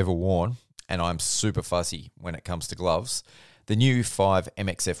I've ever worn, and I'm super fussy when it comes to gloves, the new 5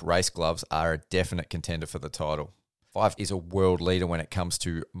 MXF race gloves are a definite contender for the title. 5 is a world leader when it comes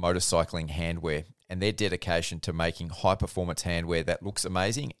to motorcycling handwear, and their dedication to making high-performance handwear that looks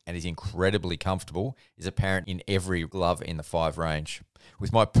amazing and is incredibly comfortable is apparent in every glove in the 5 range,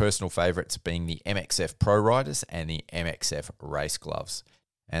 with my personal favourites being the MXF Pro Riders and the MXF Race Gloves.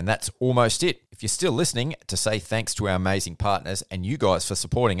 And that's almost it. If you're still listening, to say thanks to our amazing partners and you guys for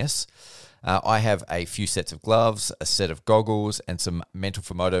supporting us, I have a few sets of gloves, a set of goggles, and some Mental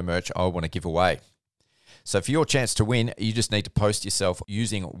for Moto merch I want to give away. So for your chance to win, you just need to post yourself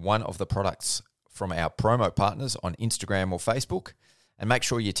using one of the products from our promo partners on Instagram or Facebook, and make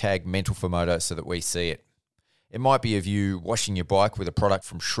sure you tag Mental for Moto so that we see it. It might be of you washing your bike with a product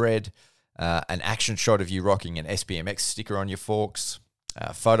from Shred, an action shot of you rocking an SBMX sticker on your forks,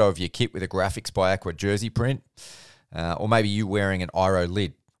 a photo of your kit with a Graphics by Aqua jersey print, or maybe you wearing an Iro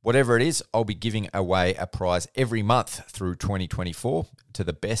lid. Whatever it is, I'll be giving away a prize every month through 2024 to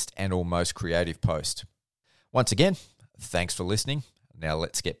the best and or most creative post. Once again, thanks for listening. Now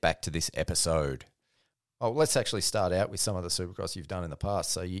let's get back to this episode. Oh, let's actually start out with some of the Supercross you've done in the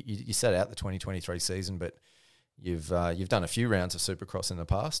past. So you set out the 2023 season, but you've done a few rounds of Supercross in the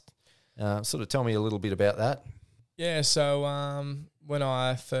past. Sort of tell me a little bit about that. Yeah, so when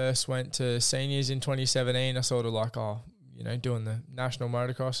I first went to seniors in 2017, I sort of like, doing the national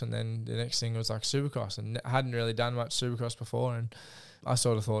motocross, and then the next thing was like Supercross, and I hadn't really done much Supercross before, and I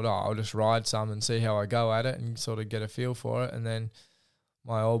sort of thought, I'll just ride some and see how I go at it and sort of get a feel for it. And then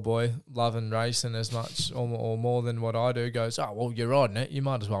my old boy, loving racing as much or more than what I do, goes, well, you're riding it, you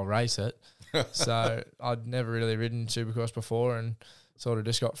might as well race it. So I'd never really ridden Supercross before, and sort of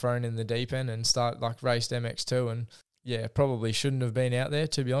just got thrown in the deep end and raced MX2. And yeah, probably shouldn't have been out there,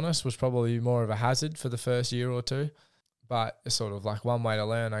 to be honest. Was probably more of a hazard for the first year or two. But it's sort of like one way to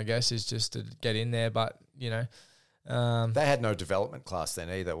learn, I guess, is just to get in there. But, they had no development class then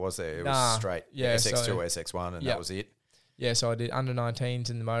either, was there? It was straight SX2, SX1, and that was it. Yeah, so I did under 19s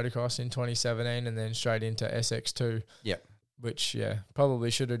in the motocross in 2017 and then straight into SX2. Yep. Which,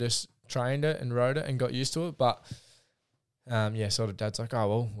 probably should have just trained it and rode it and got used to it. But, sort of Dad's like,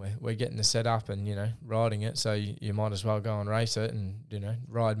 we're getting the set up and, riding it. So you might as well go and race it and,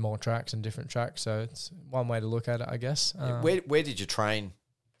 ride more tracks and different tracks. So it's one way to look at it, I guess. Where did you train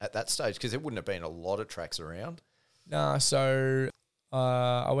at that stage? Because there wouldn't have been a lot of tracks around. No, so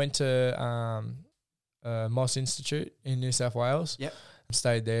I went to Moss Institute in New South Wales. Yep.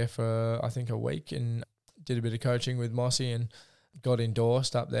 Stayed there for, I think, a week and did a bit of coaching with Mossy and got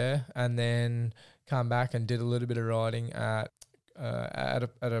endorsed up there, and then come back and did a little bit of riding at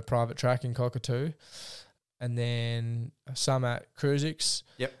a private track in Cockatoo, and then some at Cruisix.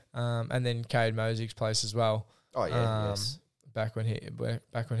 Yep. And then Cade Mosick's place as well. Oh, yeah, yes. back when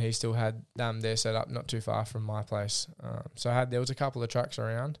he still had their setup not too far from my place. So there was a couple of trucks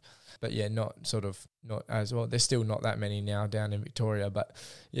around, but yeah, not as well. There's still not that many now down in Victoria, but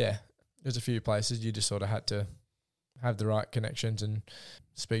yeah, there's a few places you just sort of had to have the right connections and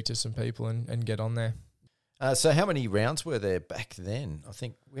speak to some people and get on there. So how many rounds were there back then? I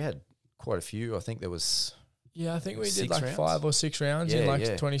think we had quite a few. I think there was... Yeah, I think we did 6 rounds? 5 or 6 rounds in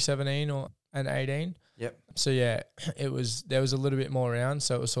 2017 and 18. Yep. So yeah, there was a little bit more rounds.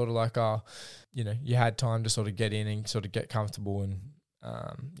 So it was sort of like, you had time to sort of get in and sort of get comfortable and,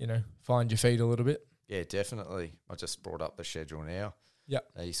 find your feet a little bit. Yeah, definitely. I just brought up the schedule now. Yeah.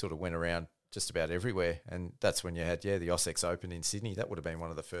 You sort of went around just about everywhere. And that's when you had, the AUSSEX Open in Sydney. That would have been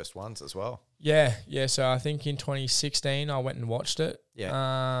one of the first ones as well. Yeah. So I think in 2016 I went and watched it.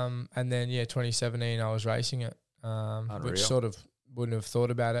 Yeah. And then, 2017 I was racing it, which sort of wouldn't have thought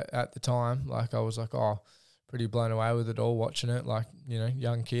about it at the time. Like I was like, pretty blown away with it all, watching it, like,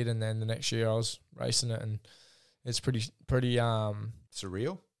 young kid. And then the next year I was racing it, and it's pretty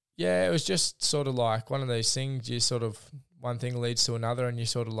surreal. Yeah, it was just sort of like one of those things. You sort of, one thing leads to another, and you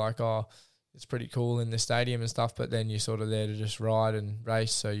sort of like, it's pretty cool in the stadium and stuff, but then you're sort of there to just ride and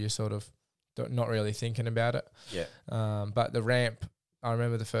race, so you're sort of not really thinking about it. Yeah. But the ramp, I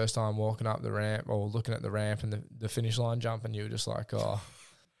remember the first time walking up the ramp or looking at the ramp and the finish line jump, and you were just like,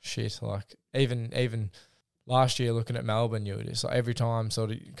 shit. Like even last year looking at Melbourne, you were just like, every time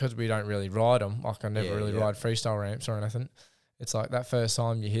sort of, because we don't really ride them, like I never ride freestyle ramps or anything. It's like that first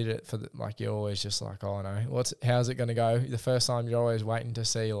time you hit it you're always just like, oh no, how's it going to go? The first time you're always waiting to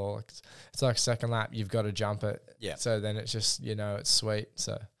see, or it's like second lap, you've got to jump it. Yeah. So then it's just, it's sweet.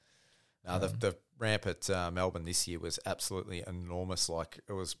 So. The ramp at Melbourne this year was absolutely enormous. Like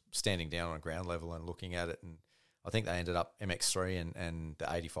it was standing down on ground level and looking at it. And I think they ended up MX3 and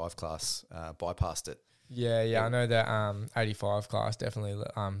the 85 class bypassed it. Yeah. I know that 85 class definitely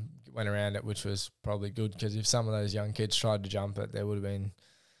went around it, which was probably good, because if some of those young kids tried to jump it, there would have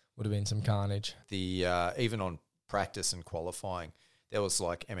been some carnage. The even on practice and qualifying, there was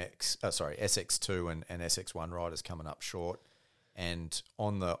like SX2 and SX1 riders coming up short. And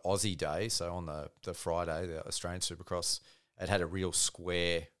on the Aussie day, so on the Friday, the Australian Supercross, it had a real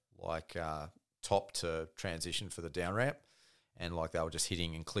square top to transition for the down ramp. And like they were just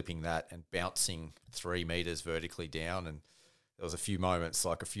hitting and clipping that and bouncing 3 meters vertically down. And there was a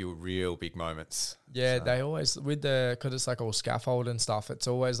few real big moments. Yeah, so. They always, because it's like all scaffold and stuff, it's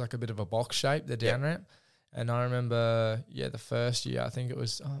always like a bit of a box shape, the down ramp. And I remember, the first year, I think it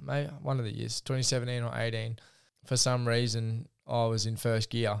was maybe one of the years, 2017 or 18, for some reason I was in first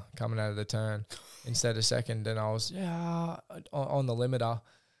gear coming out of the turn instead of second, and I was on the limiter,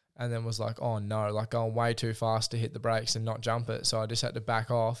 and then was like, oh no, like going way too fast to hit the brakes and not jump it. So I just had to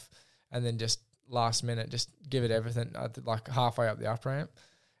back off, and then just last minute just give it everything, like halfway up the up ramp,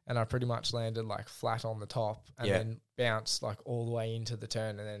 and I pretty much landed like flat on the top, and then bounced like all the way into the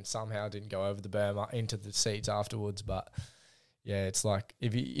turn, and then somehow didn't go over the berm into the seats afterwards. But yeah, it's like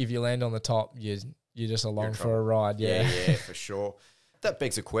if you land on the top, you're just along for a ride. Yeah, for sure. That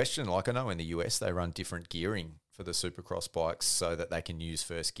begs a question. Like I know in the US they run different gearing for the Supercross bikes so that they can use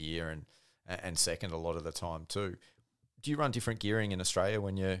first gear and second a lot of the time too. Do you run different gearing in Australia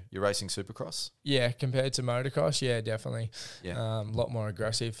when you're racing Supercross? Yeah, compared to motocross, yeah, definitely. Yeah, a lot more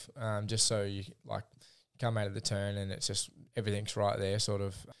aggressive. Just so you like come out of the turn and it's just everything's right there. Sort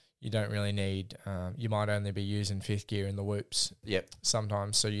of, you don't really need. You might only be using fifth gear in the whoops. Yep.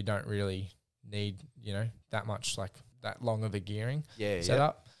 Sometimes, so you don't really need that much like that long of a gearing set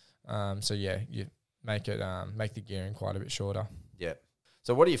up. So yeah, you make the gearing quite a bit shorter. Yeah.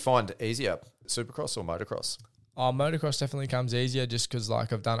 So what do you find easier, Supercross or motocross? Motocross definitely comes easier just because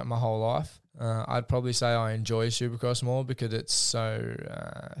like I've done it my whole life. I'd probably say I enjoy Supercross more because it's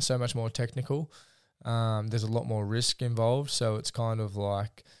so much more technical. There's a lot more risk involved, so it's kind of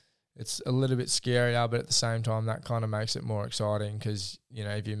like it's a little bit scarier, but at the same time that kind of makes it more exciting because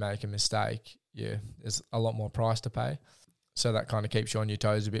if you make a mistake, there's a lot more price to pay. So that kind of keeps you on your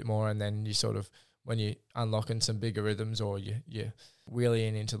toes a bit more, and then you sort of when you unlocking some bigger rhythms or you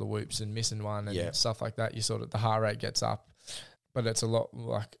wheeling into the whoops and missing one and stuff like that, you sort of the heart rate gets up. But it's a lot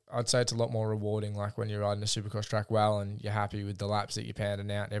I'd say it's a lot more rewarding. Like when you're riding a Supercross track well and you're happy with the laps that you're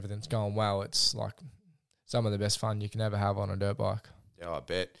pounding out and everything's going well, it's like some of the best fun you can ever have on a dirt bike. Yeah, I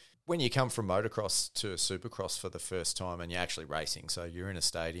bet. When you come from motocross to Supercross for the first time and you're actually racing, so you're in a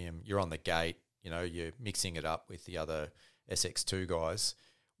stadium, you're on the gate, you're mixing it up with the other SX2 guys.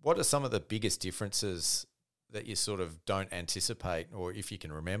 What are some of the biggest differences that you sort of don't anticipate, or if you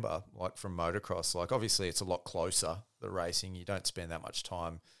can remember, like from motocross? Like obviously it's a lot closer, the racing. You don't spend that much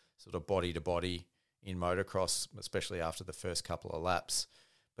time sort of body to body in motocross, especially after the first couple of laps.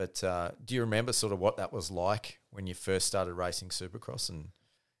 But do you remember sort of what that was like when you first started racing Supercross? And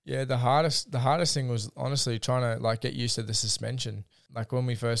yeah, the hardest thing was honestly trying to like get used to the suspension. Like when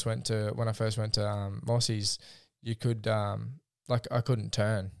I first went to Mossie's, you could like I couldn't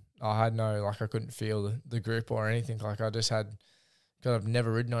turn. I couldn't feel the grip or anything. Like I just had, because I've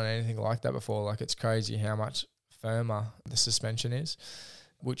never ridden on anything like that before. Like it's crazy how much firmer the suspension is,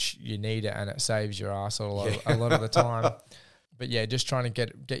 which you need it, and it saves your ass a lot of the time. But yeah, just trying to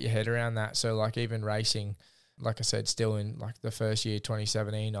get your head around that. So like even racing, like I said, still in like the first year,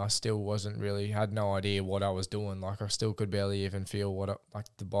 2017, I still had no idea what I was doing. Like I still could barely even feel like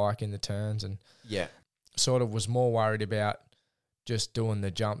the bike in the turns, and sort of was more worried about just doing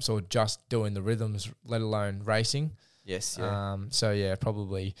the jumps or just doing the rhythms, let alone racing. Yes. Yeah. So yeah,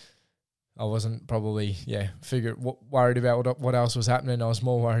 I wasn't worried about what else was happening. I was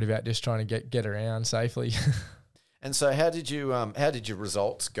more worried about just trying to get around safely. And so how did your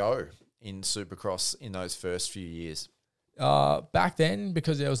results go in Supercross in those first few years? Back then,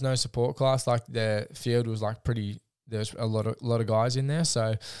 because there was no support class, like the field was like there's a lot of guys in there.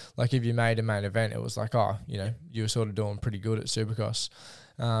 So like if you made a main event, it was like, you were sort of doing pretty good at Supercross.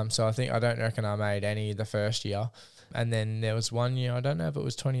 So I don't reckon I made any the first year. And then there was one year, I don't know if it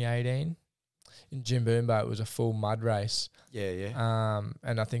was 2018, in Jimboomba, it was a full mud race. Yeah.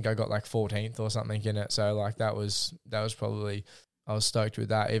 And I think I got like 14th or something in it. So like that was probably, I was stoked with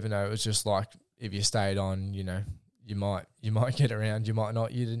that, even though it was just like, if you stayed on, you might get around, you might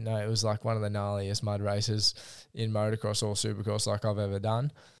not. You didn't know. It was like one of the gnarliest mud races in motocross or Supercross like I've ever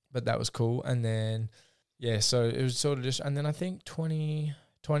done. But that was cool. And then, so it was sort of just, and then I think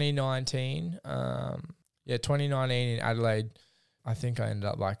 2019, 2019 in Adelaide, I think I ended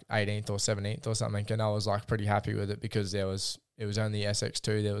up like 18th or 17th or something, and I was like pretty happy with it because it was only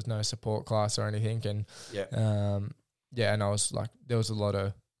SX2, there was no support class or anything, and and I was like, there was a lot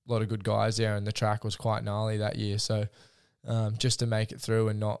of good guys there, and the track was quite gnarly that year. So just to make it through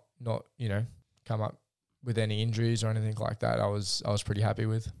and not come up with any injuries or anything like that, I was pretty happy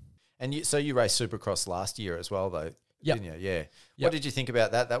with. And you raced Supercross last year as well, though, didn't you? Yeah. Yep. What did you think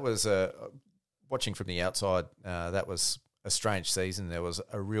about that? That was watching from the outside. That was a strange season. There was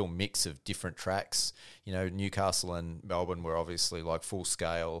a real mix of different tracks. Newcastle and Melbourne were obviously like full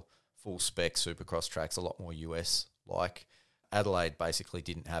scale, full spec Supercross tracks, a lot more US like. Adelaide basically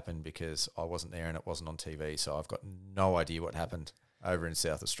didn't happen because I wasn't there and it wasn't on TV, so I've got no idea what happened over in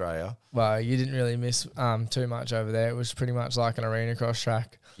South Australia. Well, you didn't really miss too much over there. It was pretty much like an arena cross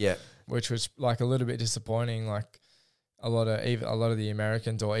track. Yeah. Which was like a little bit disappointing. Like a lot of the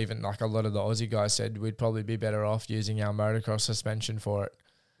Americans, or even like a lot of the Aussie guys, said we'd probably be better off using our motocross suspension for it.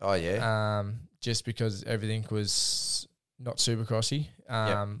 Oh yeah. Just because everything was not Supercrossy.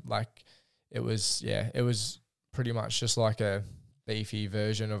 Like it was pretty much just like a beefy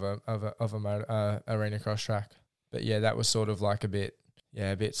version of a arena cross track. But yeah, that was sort of like a bit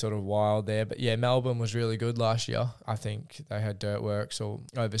sort of wild there. But yeah, Melbourne was really good last year. I think they had dirt works or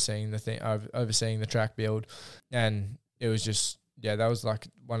overseeing the track build, and it was just that was like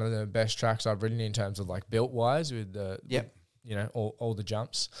one of the best tracks I've ridden in terms of like built wise, with the all the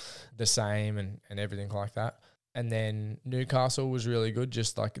jumps the same and everything like that. And then Newcastle was really good.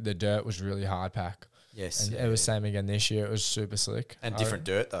 Just like the dirt was really hard pack. Yes, and it was same again this year. It was super slick and different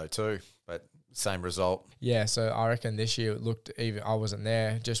dirt though too, but same result. Yeah, so I reckon this year it looked even. I wasn't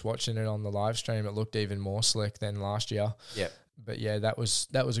there, just watching it on the live stream. It looked even more slick than last year. Yeah, but yeah, that was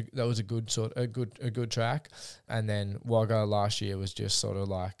a good track. And then Wagga last year was just sort of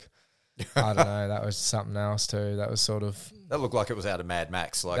like, I don't know, that was something else too. That was sort of, that looked like it was out of Mad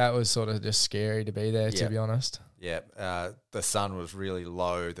Max. Like that was sort of just scary to be there, to be honest. Yeah, the sun was really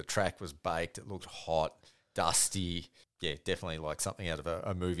low. The track was baked. It looked hot, dusty. Yeah, definitely like something out of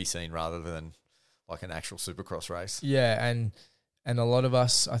a movie scene rather than like an actual Supercross race. Yeah, and a lot of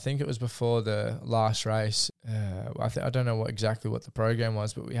us, I think it was before the last race. I don't know exactly what the program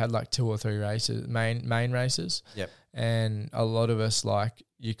was, but we had like 2 or 3 races, main races. Yep. And a lot of us, like,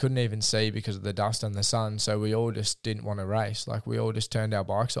 you couldn't even see because of the dust and the sun. So we all just didn't want to race. Like, we all just turned our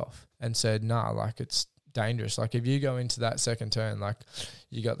bikes off and said, nah, like, it's dangerous. Like, if you go into that second turn, like,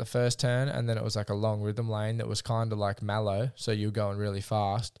 you got the first turn and then it was like a long rhythm lane that was kind of like mallow. So you're going really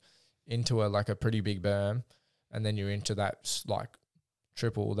fast into a pretty big berm. And then you're into that, like,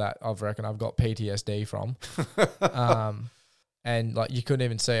 triple that I reckon I've got PTSD from. And, like, you couldn't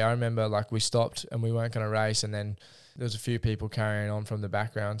even see. I remember, like, we stopped and we weren't going to race, and then there was a few people carrying on from the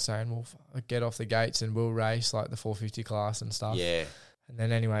background saying, well, get off the gates and we'll race, like, the 450 class and stuff. Yeah. And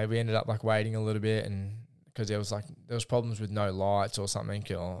then, anyway, we ended up, like, waiting a little bit, and because there was problems with no lights or something,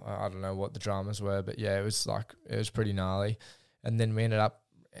 or I don't know what the dramas were, but yeah, it was pretty gnarly. And then we ended up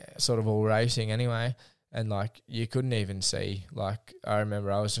sort of all racing anyway, and like you couldn't even see. Like I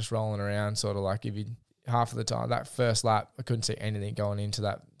remember I was just rolling around, sort of like half of the time, that first lap, I couldn't see anything going into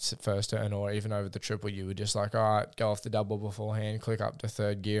that first turn or even over the triple. You were just like, all right, go off the double beforehand, click up to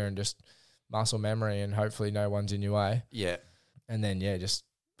third gear and just muscle memory and hopefully no one's in your way. Yeah. And then, yeah, just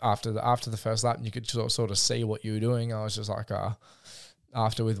after the first lap, you could sort of see what you were doing. I was just like,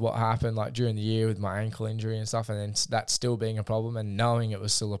 after with what happened like during the year with my ankle injury and stuff, and then that still being a problem and knowing it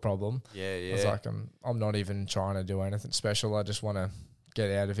was still a problem. Yeah. I was like, I'm not even trying to do anything special. I just want to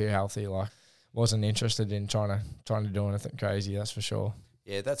get out of here healthy. Like, wasn't interested in trying to do anything crazy, that's for sure.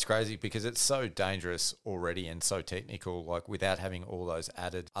 Yeah, that's crazy because it's so dangerous already and so technical. Like without having all those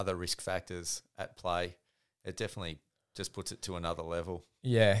added other risk factors at play, it definitely just puts it to another level.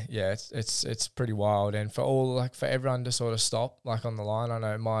 Yeah, it's pretty wild. And for everyone to sort of stop like on the line, I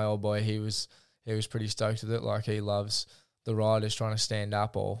know my old boy, he was pretty stoked with it. Like he loves the riders trying to stand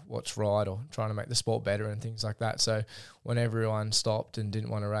up or what's right or trying to make the sport better and things like that. So when everyone stopped and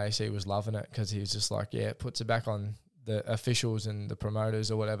didn't want to race, he was loving it because he was just like, yeah, it puts it back on the officials and the promoters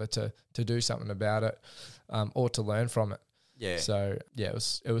or whatever to do something about it, or to learn from it. Yeah. So yeah,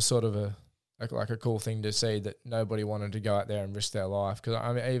 it was sort of a cool thing to see that nobody wanted to go out there and risk their life. Because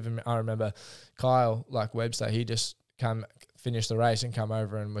I remember Kyle like Webster, he just finished the race and come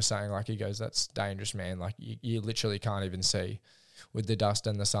over and was saying like, he goes, that's dangerous, man. Like you literally can't even see with the dust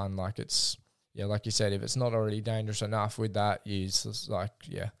and the sun. Like it's, yeah, like you said, if it's not already dangerous enough with that, it's like,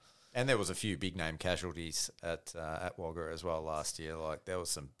 yeah. And there was a few big name casualties at Wagga as well last year. Like there was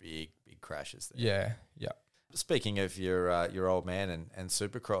some big crashes there. Yeah. Speaking of your old man and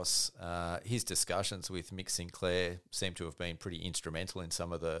Supercross, his discussions with Mick Sinclair seem to have been pretty instrumental in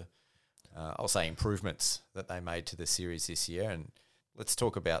some of the, I'll say, improvements that they made to the series this year. And let's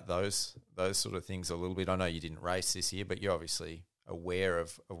talk about those sort of things a little bit. I know you didn't race this year, but you're obviously aware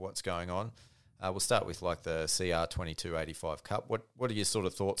of what's going on. We'll start with like the CR2285 Cup. What are your sort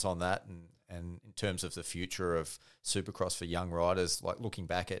of thoughts on that and in terms of the future of Supercross for young riders, like looking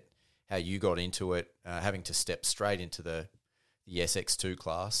back at how you got into it, having to step straight into the SX2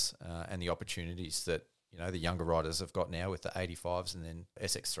 class and the opportunities that, you know, the younger riders have got now with the 85s and then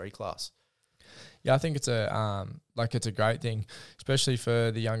SX3 class? Yeah, I think it's a great thing, especially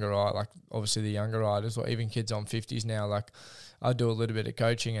for the younger rider, like obviously the younger riders or even kids on 50s now. Like I do a little bit of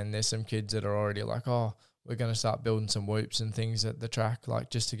coaching and there's some kids that are already like, oh, we're going to start building some whoops and things at the track, like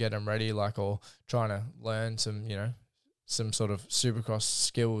just to get them ready, like, or trying to learn some, you know, some sort of Supercross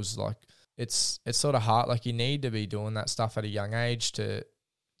skills. Like it's sort of hard. Like you need to be doing that stuff at a young age to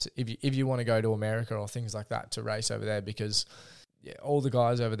if you want to go to America or things like that to race over there, because yeah, all the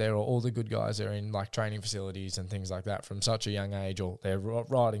guys over there or all the good guys are in like training facilities and things like that from such a young age, or they're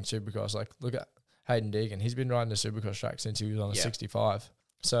riding Supercross. Like look at Hayden Deegan. He's been riding the Supercross track since he was on a 65.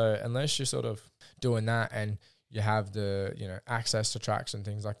 So unless you're sort of doing that and you have the, you know, access to tracks and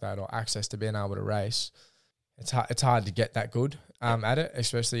things like that, or access to being able to race, it's hard to get that good at it,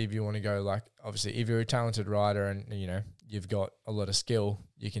 especially if you want to go, like, obviously if you're a talented rider and, you know, you've got a lot of skill,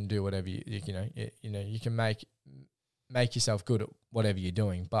 you can do whatever you can make yourself good at whatever you're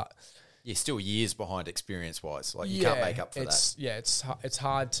doing, but you're still years behind experience wise. Like you can't make up for that. Yeah, it's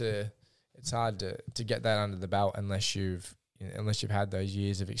hard to get that under the belt unless you've had those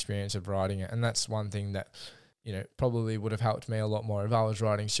years of experience of riding it. And that's one thing that, you know, probably would have helped me a lot more if I was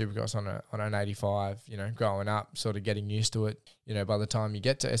riding Supercross on an 85, you know, growing up, sort of getting used to it. You know, by the time you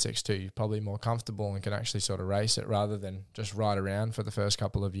get to SX2, you're probably more comfortable and can actually sort of race it rather than just ride around for the first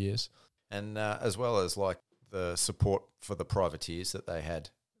couple of years. And as well as like the support for the privateers that they had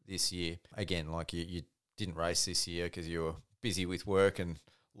this year. Again, like you didn't race this year because you were busy with work and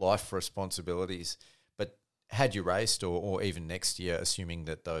life responsibilities. But had you raced or even next year, assuming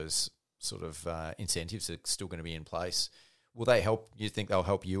that those sort of incentives are still going to be in place, will they help? You think they'll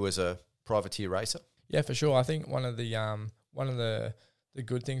help you as a privateer racer? Yeah, for sure. I think one of the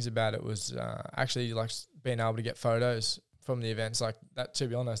good things about it was actually like being able to get photos from the events like that. To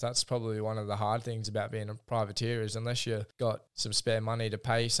be honest, that's probably one of the hard things about being a privateer is unless you got some spare money to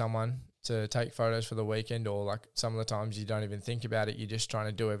pay someone to take photos for the weekend, or like some of the times you don't even think about it, you're just trying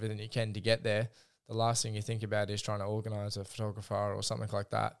to do everything you can to get there. The last thing you think about is trying to organise a photographer or something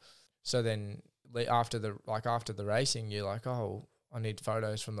like that. So then after the racing, you're like, oh, I need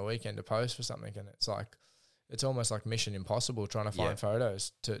photos from the weekend to post for something. And it's like, it's almost like mission impossible trying to find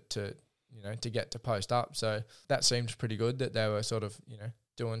photos to get to post up. So that seemed pretty good that they were sort of, you know,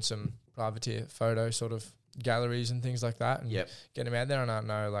 doing some privateer photo sort of galleries and things like that, and Yep. get them out there. And I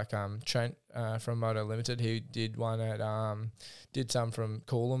know like Trent from Moto Limited, he did one at did some from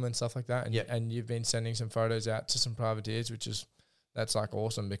Coolum and stuff like that, and Yep. and you've been sending some photos out to some privateers, that's like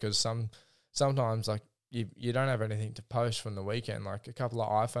awesome, because sometimes like you don't have anything to post from the weekend, like a couple of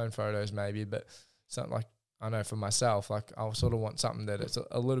iPhone photos maybe, but something like, I know for myself, like I sort of want something that it's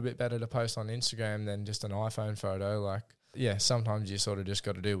a little bit better to post on Instagram than just an iPhone photo. Like, yeah, sometimes you sort of just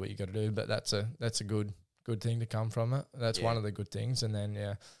got to do what you got to do, but that's a good thing to come from it. That's one of the good things. And then,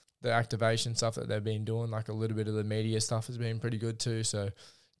 yeah, the activation stuff that they've been doing, like a little bit of the media stuff has been pretty good too. So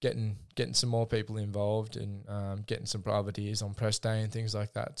getting some more people involved and getting some privateers on press day and things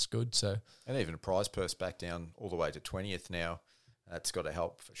like that's good. So, And even a prize purse back down all the way to 20th now. That's got to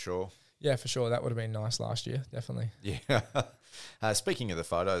help for sure. yeah, for sure. That would have been nice last year, definitely. Yeah. Speaking of the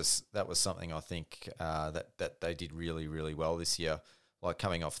photos, that was something I think that they did really, really well this year. Like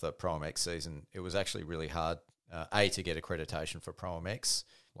coming off the Pro MX season, it was actually really hard, to get accreditation for Pro MX.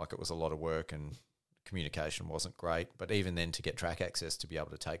 Like it was a lot of work and communication wasn't great. But even then to get track access to be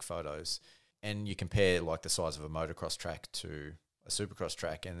able to take photos. And you compare like the size of a motocross track to a supercross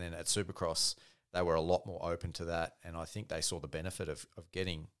track. And then at Supercross, they were a lot more open to that. And I think they saw the benefit of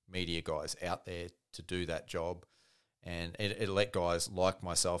getting media guys out there to do that job. And it let guys like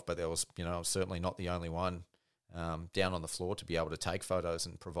myself, but there was, I was certainly not the only one down on the floor to be able to take photos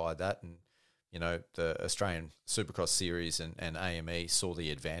and provide that. And, the Australian Supercross Series and AME saw the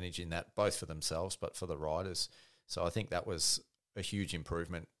advantage in that, both for themselves, but for the riders. So I think that was a huge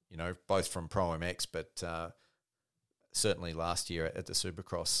improvement, both from Pro MX, but certainly last year at the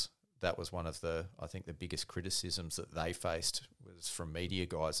Supercross, that was one of the biggest criticisms that they faced was from media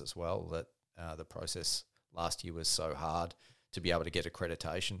guys as well, that the process last year was so hard to be able to get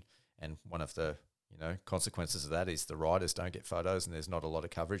accreditation. And one of the, consequences of that is the riders don't get photos and there's not a lot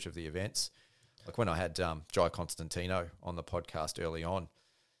of coverage of the events. Like when I had Jai Constantino on the podcast early on,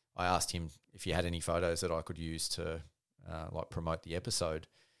 I asked him if he had any photos that I could use to promote the episode.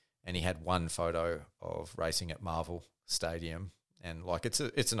 And he had one photo of racing at Marvel Stadium. And like it's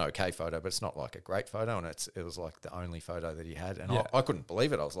an okay photo, but it's not like a great photo. And it was like the only photo that he had. And I couldn't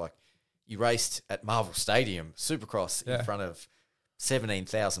believe it. I was like, you raced at Marvel Stadium, Supercross, in front of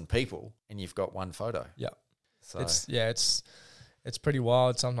 17,000 people, and you've got one photo. Yeah. So It's pretty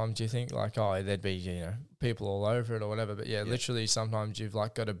wild. Sometimes you think like, oh, there'd be, people all over it or whatever. But literally sometimes you've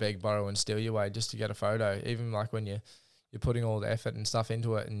like got to beg, borrow and steal your way just to get a photo. Even like when you're putting all the effort and stuff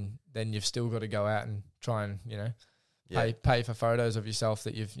into it, and then you've still got to go out and try and, pay for photos of yourself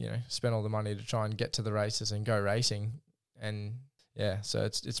that you've, spent all the money to try and get to the races and go racing. And so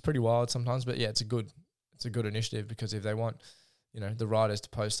it's pretty wild sometimes, but it's a good initiative, because if they want, the riders to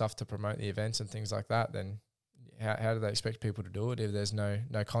post stuff to promote the events and things like that, then how do they expect people to do it if there's no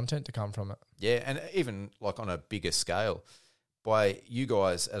content to come from it? Yeah, and even like on a bigger scale, by you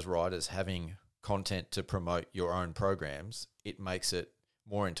guys as riders having content to promote your own programs, it makes it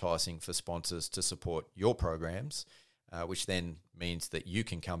more enticing for sponsors to support your programs, which then means that you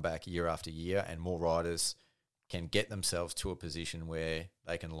can come back year after year and more riders can get themselves to a position where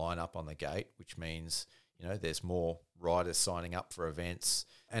they can line up on the gate, which means, there's more riders signing up for events.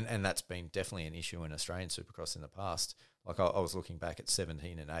 And that's been definitely an issue in Australian Supercross in the past. Like I was looking back at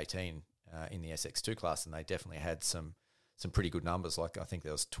 17 and 18 in the SX2 class, and they definitely had some pretty good numbers. Like I think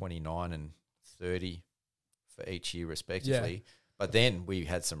there was 29 and 30 for each year respectively. Yeah. But then we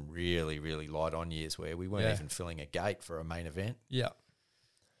had some really, really light on years where we weren't even filling a gate for a main event. Yeah.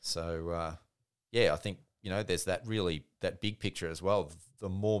 So, I think, there's that big picture as well. The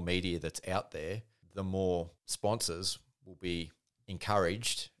more media that's out there, the more sponsors will be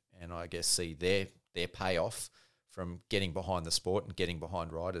encouraged and I guess see their payoff from getting behind the sport and getting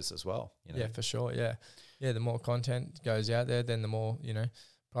behind riders as well. Yeah, for sure. Yeah. The more content goes out there, then the more,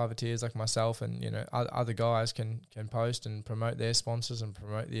 privateers like myself and, other guys can post and promote their sponsors and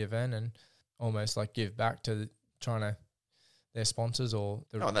promote the event and almost like give back to their sponsors or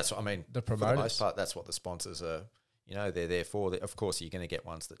the promoters. For the most part, that's what the sponsors are. They're there for. Of course, you're going to get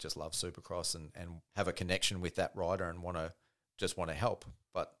ones that just love Supercross and have a connection with that rider and want to help.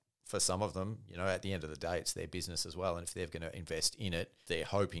 But for some of them, at the end of the day, it's their business as well. And if they're going to invest in it, they're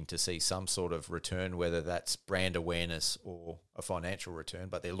hoping to see some sort of return, whether that's brand awareness or a financial return,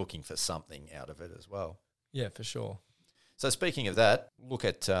 but they're looking for something out of it as well. Yeah, for sure. So speaking of that, look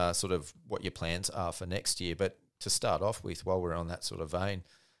at sort of what your plans are for next year. But to start off with, while we're on that sort of vein,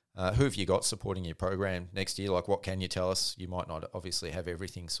 who have you got supporting your program next year? Like, what can you tell us? You might not obviously have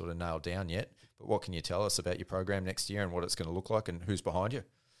everything sort of nailed down yet, but what can you tell us about your program next year and what it's going to look like and who's behind you?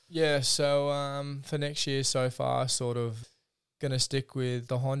 Yeah, so for next year so far, sort of going to stick with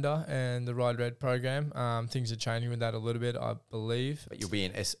the Honda and the Ride Red program. Things are changing with that a little bit, I believe. But you'll be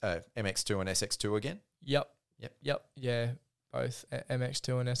in MX2 and SX2 again? Yep. Yeah, both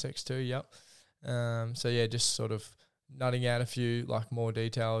MX2 and SX2, yep. So, yeah, just sort of nutting out a few like more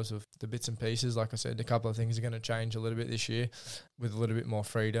details of the bits and pieces. Like I said, a couple of things are going to change a little bit this year with a little bit more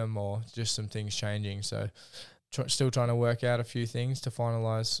freedom or just some things changing. So still trying to work out a few things to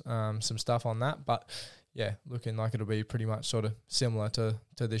finalise some stuff on that. But yeah, looking like it'll be pretty much sort of similar to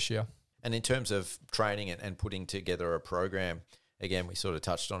this year. And in terms of training and putting together a program, again, we sort of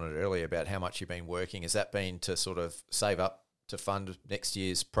touched on it earlier about how much you've been working. Has that been to sort of save up to fund next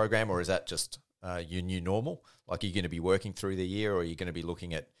year's program, or is that just your new normal? Like, are you going to be working through the year, or are you going to be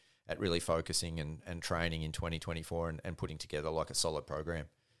looking at really focusing and training in 2024 and putting together like a solid program?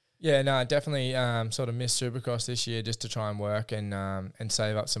 Yeah, no, definitely sort of missed Supercross this year just to try and work and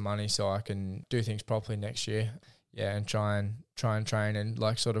save up some money so I can do things properly next year. Yeah, and try and train and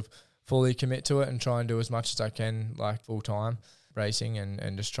like sort of fully commit to it and try and do as much as I can like full time racing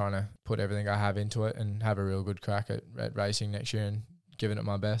and just trying to put everything I have into it and have a real good crack at racing next year and giving it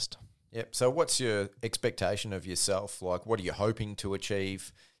my best. Yep. So what's your expectation of yourself? Like, what are you hoping to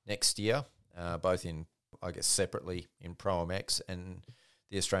achieve next year, both in, I guess, separately in Pro MX and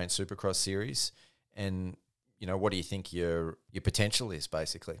the Australian Supercross Series? And, you know, what do you think your potential is,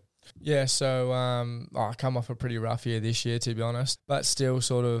 basically? Yeah, so I come off a pretty rough year this year, to be honest, but still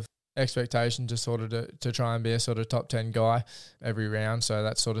sort of expectation to sort of to try and be a sort of top 10 guy every round. So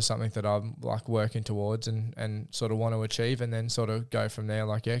that's sort of something that I'm like working towards and sort of want to achieve, and then sort of go from there.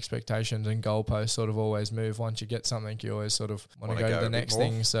 Like, your expectations and goalposts sort of always move. Once you get something, you always sort of want to go to the next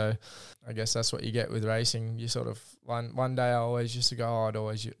thing. So I guess that's what you get with racing. You sort of one day I always used to go, I'd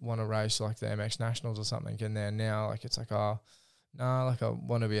always want to race like the MX Nationals or something, and then now like it's like, no, like I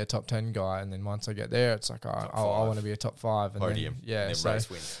want to be a top 10 guy, and then once I get there, it's like I want to be a top 5, and podium, then, yeah, and then so race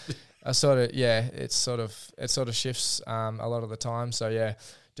win. I sort of it sort of shifts a lot of the time. So yeah,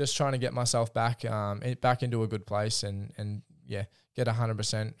 just trying to get myself back into a good place and yeah, get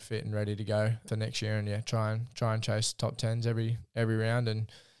 100% fit and ready to go for next year, and yeah, try and chase top 10s every round,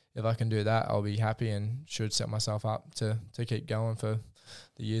 and if I can do that, I'll be happy and should set myself up to keep going for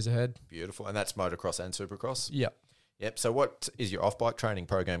the years ahead. Beautiful. And that's motocross and supercross? Yep. Yep. So what is your off-bike training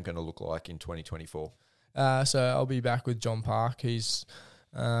program going to look like in 2024? So I'll be back with John Park. He's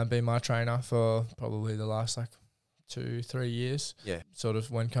been my trainer for probably the last 2-3 years. Yeah. Sort of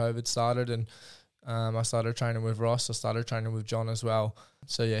when COVID started, and I started training with Ross. I started training with John as well.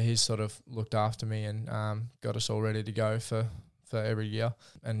 So yeah, he's sort of looked after me and got us all ready to go for every year.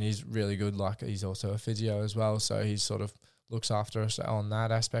 And he's really good. Like, he's also a physio as well, so he sort of looks after us on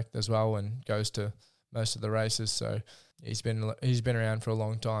that aspect as well, and goes to most of the races. So he's been around for a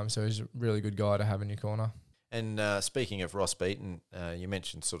long time. So he's a really good guy to have in your corner. And speaking of Ross Beaton, you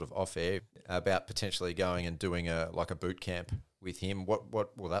mentioned sort of off air about potentially going and doing a boot camp with him. What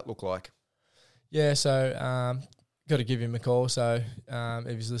will that look like? Yeah, so got to give him a call. So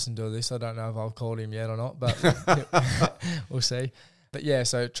if he's listened to this, I don't know if I've called him yet or not, but we'll see. But yeah,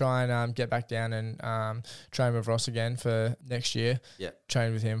 so try and get back down and train with Ross again for next year. Yeah,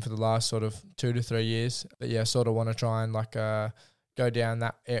 trained with him for the last sort of 2 to 3 years. But yeah, sort of want to try and go down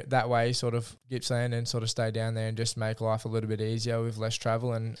that way, sort of Gippsland, and sort of stay down there and just make life a little bit easier with less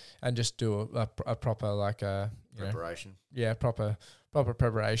travel and just do a proper preparation. Proper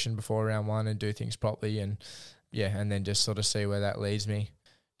preparation before round one and do things properly, and then just sort of see where that leads me.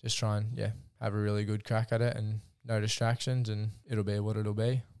 Just try and have a really good crack at it and no distractions, and it'll be what it'll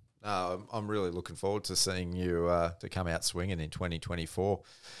be. I'm really looking forward to seeing you to come out swinging in 2024.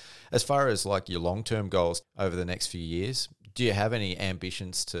 As far as like your long-term goals over the next few years, do you have any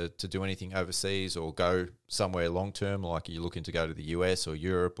ambitions to do anything overseas or go somewhere long-term? Like, are you looking to go to the US or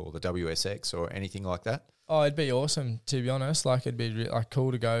Europe or the WSX or anything like that? Oh, it'd be awesome, to be honest. Like, it'd be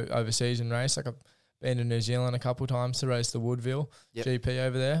cool to go overseas and race. Like, I've been to New Zealand a couple of times to race the Woodville GP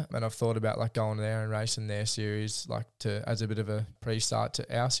over there, and I've thought about going there and racing their series as a bit of a pre-start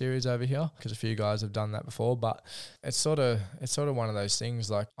to our series over here, because a few guys have done that before. But it's sort of one of those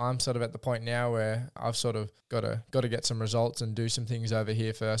things. Like, I'm sort of at the point now where I've sort of got to get some results and do some things over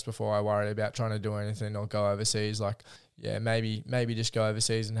here first before I worry about trying to do anything or go overseas. Like, yeah, maybe just go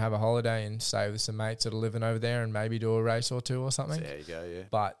overseas and have a holiday and stay with some mates that are living over there and maybe do a race or two or something. So there you go, yeah.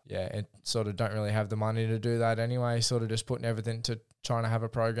 But yeah, it sort of don't really have the money to do that anyway. Sort of just putting everything to trying to have a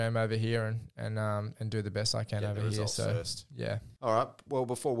program over here and do the best I can over here. So first. Yeah. All right. Well,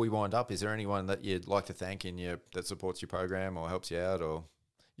 before we wind up, is there anyone that you'd like to thank that supports your program or helps you out or?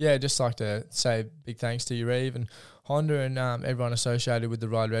 yeah, just like to say big thanks to you, Eve, and Honda, and everyone associated with the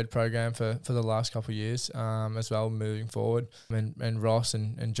Ride Red program for the last couple of years as well, moving forward, and Ross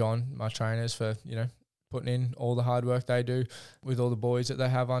and John, my trainers, for putting in all the hard work they do with all the boys that they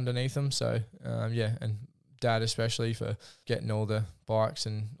have underneath them. So and Dad especially for getting all the bikes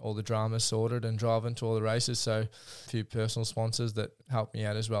and all the dramas sorted and driving to all the races. So a few personal sponsors that helped me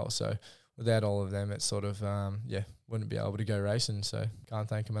out as well. So without all of them, it's sort of wouldn't be able to go racing. So can't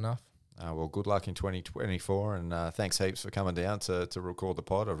thank them enough. Well, good luck in 2024, and thanks heaps for coming down to record the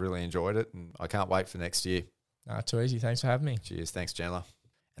pod. I've really enjoyed it, and I can't wait for next year. Too easy. Thanks for having me. Cheers. Thanks, Chandler.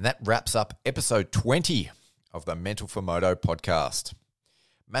 And that wraps up episode 20 of the Mental for Moto podcast.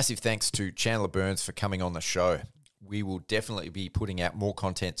 Massive thanks to Chandler Burns for coming on the show. We will definitely be putting out more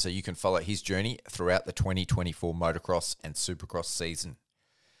content so you can follow his journey throughout the 2024 motocross and supercross season.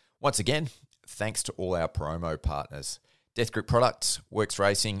 Once again, thanks to all our promo partners: Death Grip Products, Works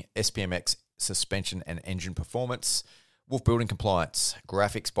Racing, SPMX Suspension and Engine Performance, Wolf Building Compliance,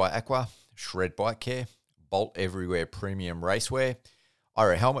 Graphics by Aqua, Shred Bike Care, Bolt Everywhere Premium Racewear,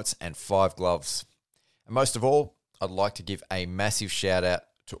 Ira Helmets, and 5 Gloves. And most of all, I'd like to give a massive shout out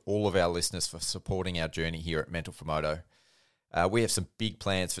to all of our listeners for supporting our journey here at Mental for Moto. We have some big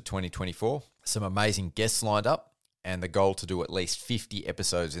plans for 2024, some amazing guests lined up, and the goal to do at least 50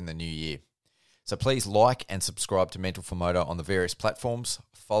 episodes in the new year. So please like and subscribe to Mental for Moto on the various platforms,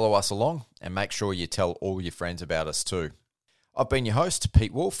 follow us along, and make sure you tell all your friends about us too. I've been your host,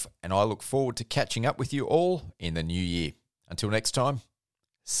 Pete Wolf, and I look forward to catching up with you all in the new year. Until next time,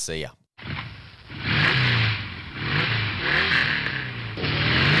 see ya.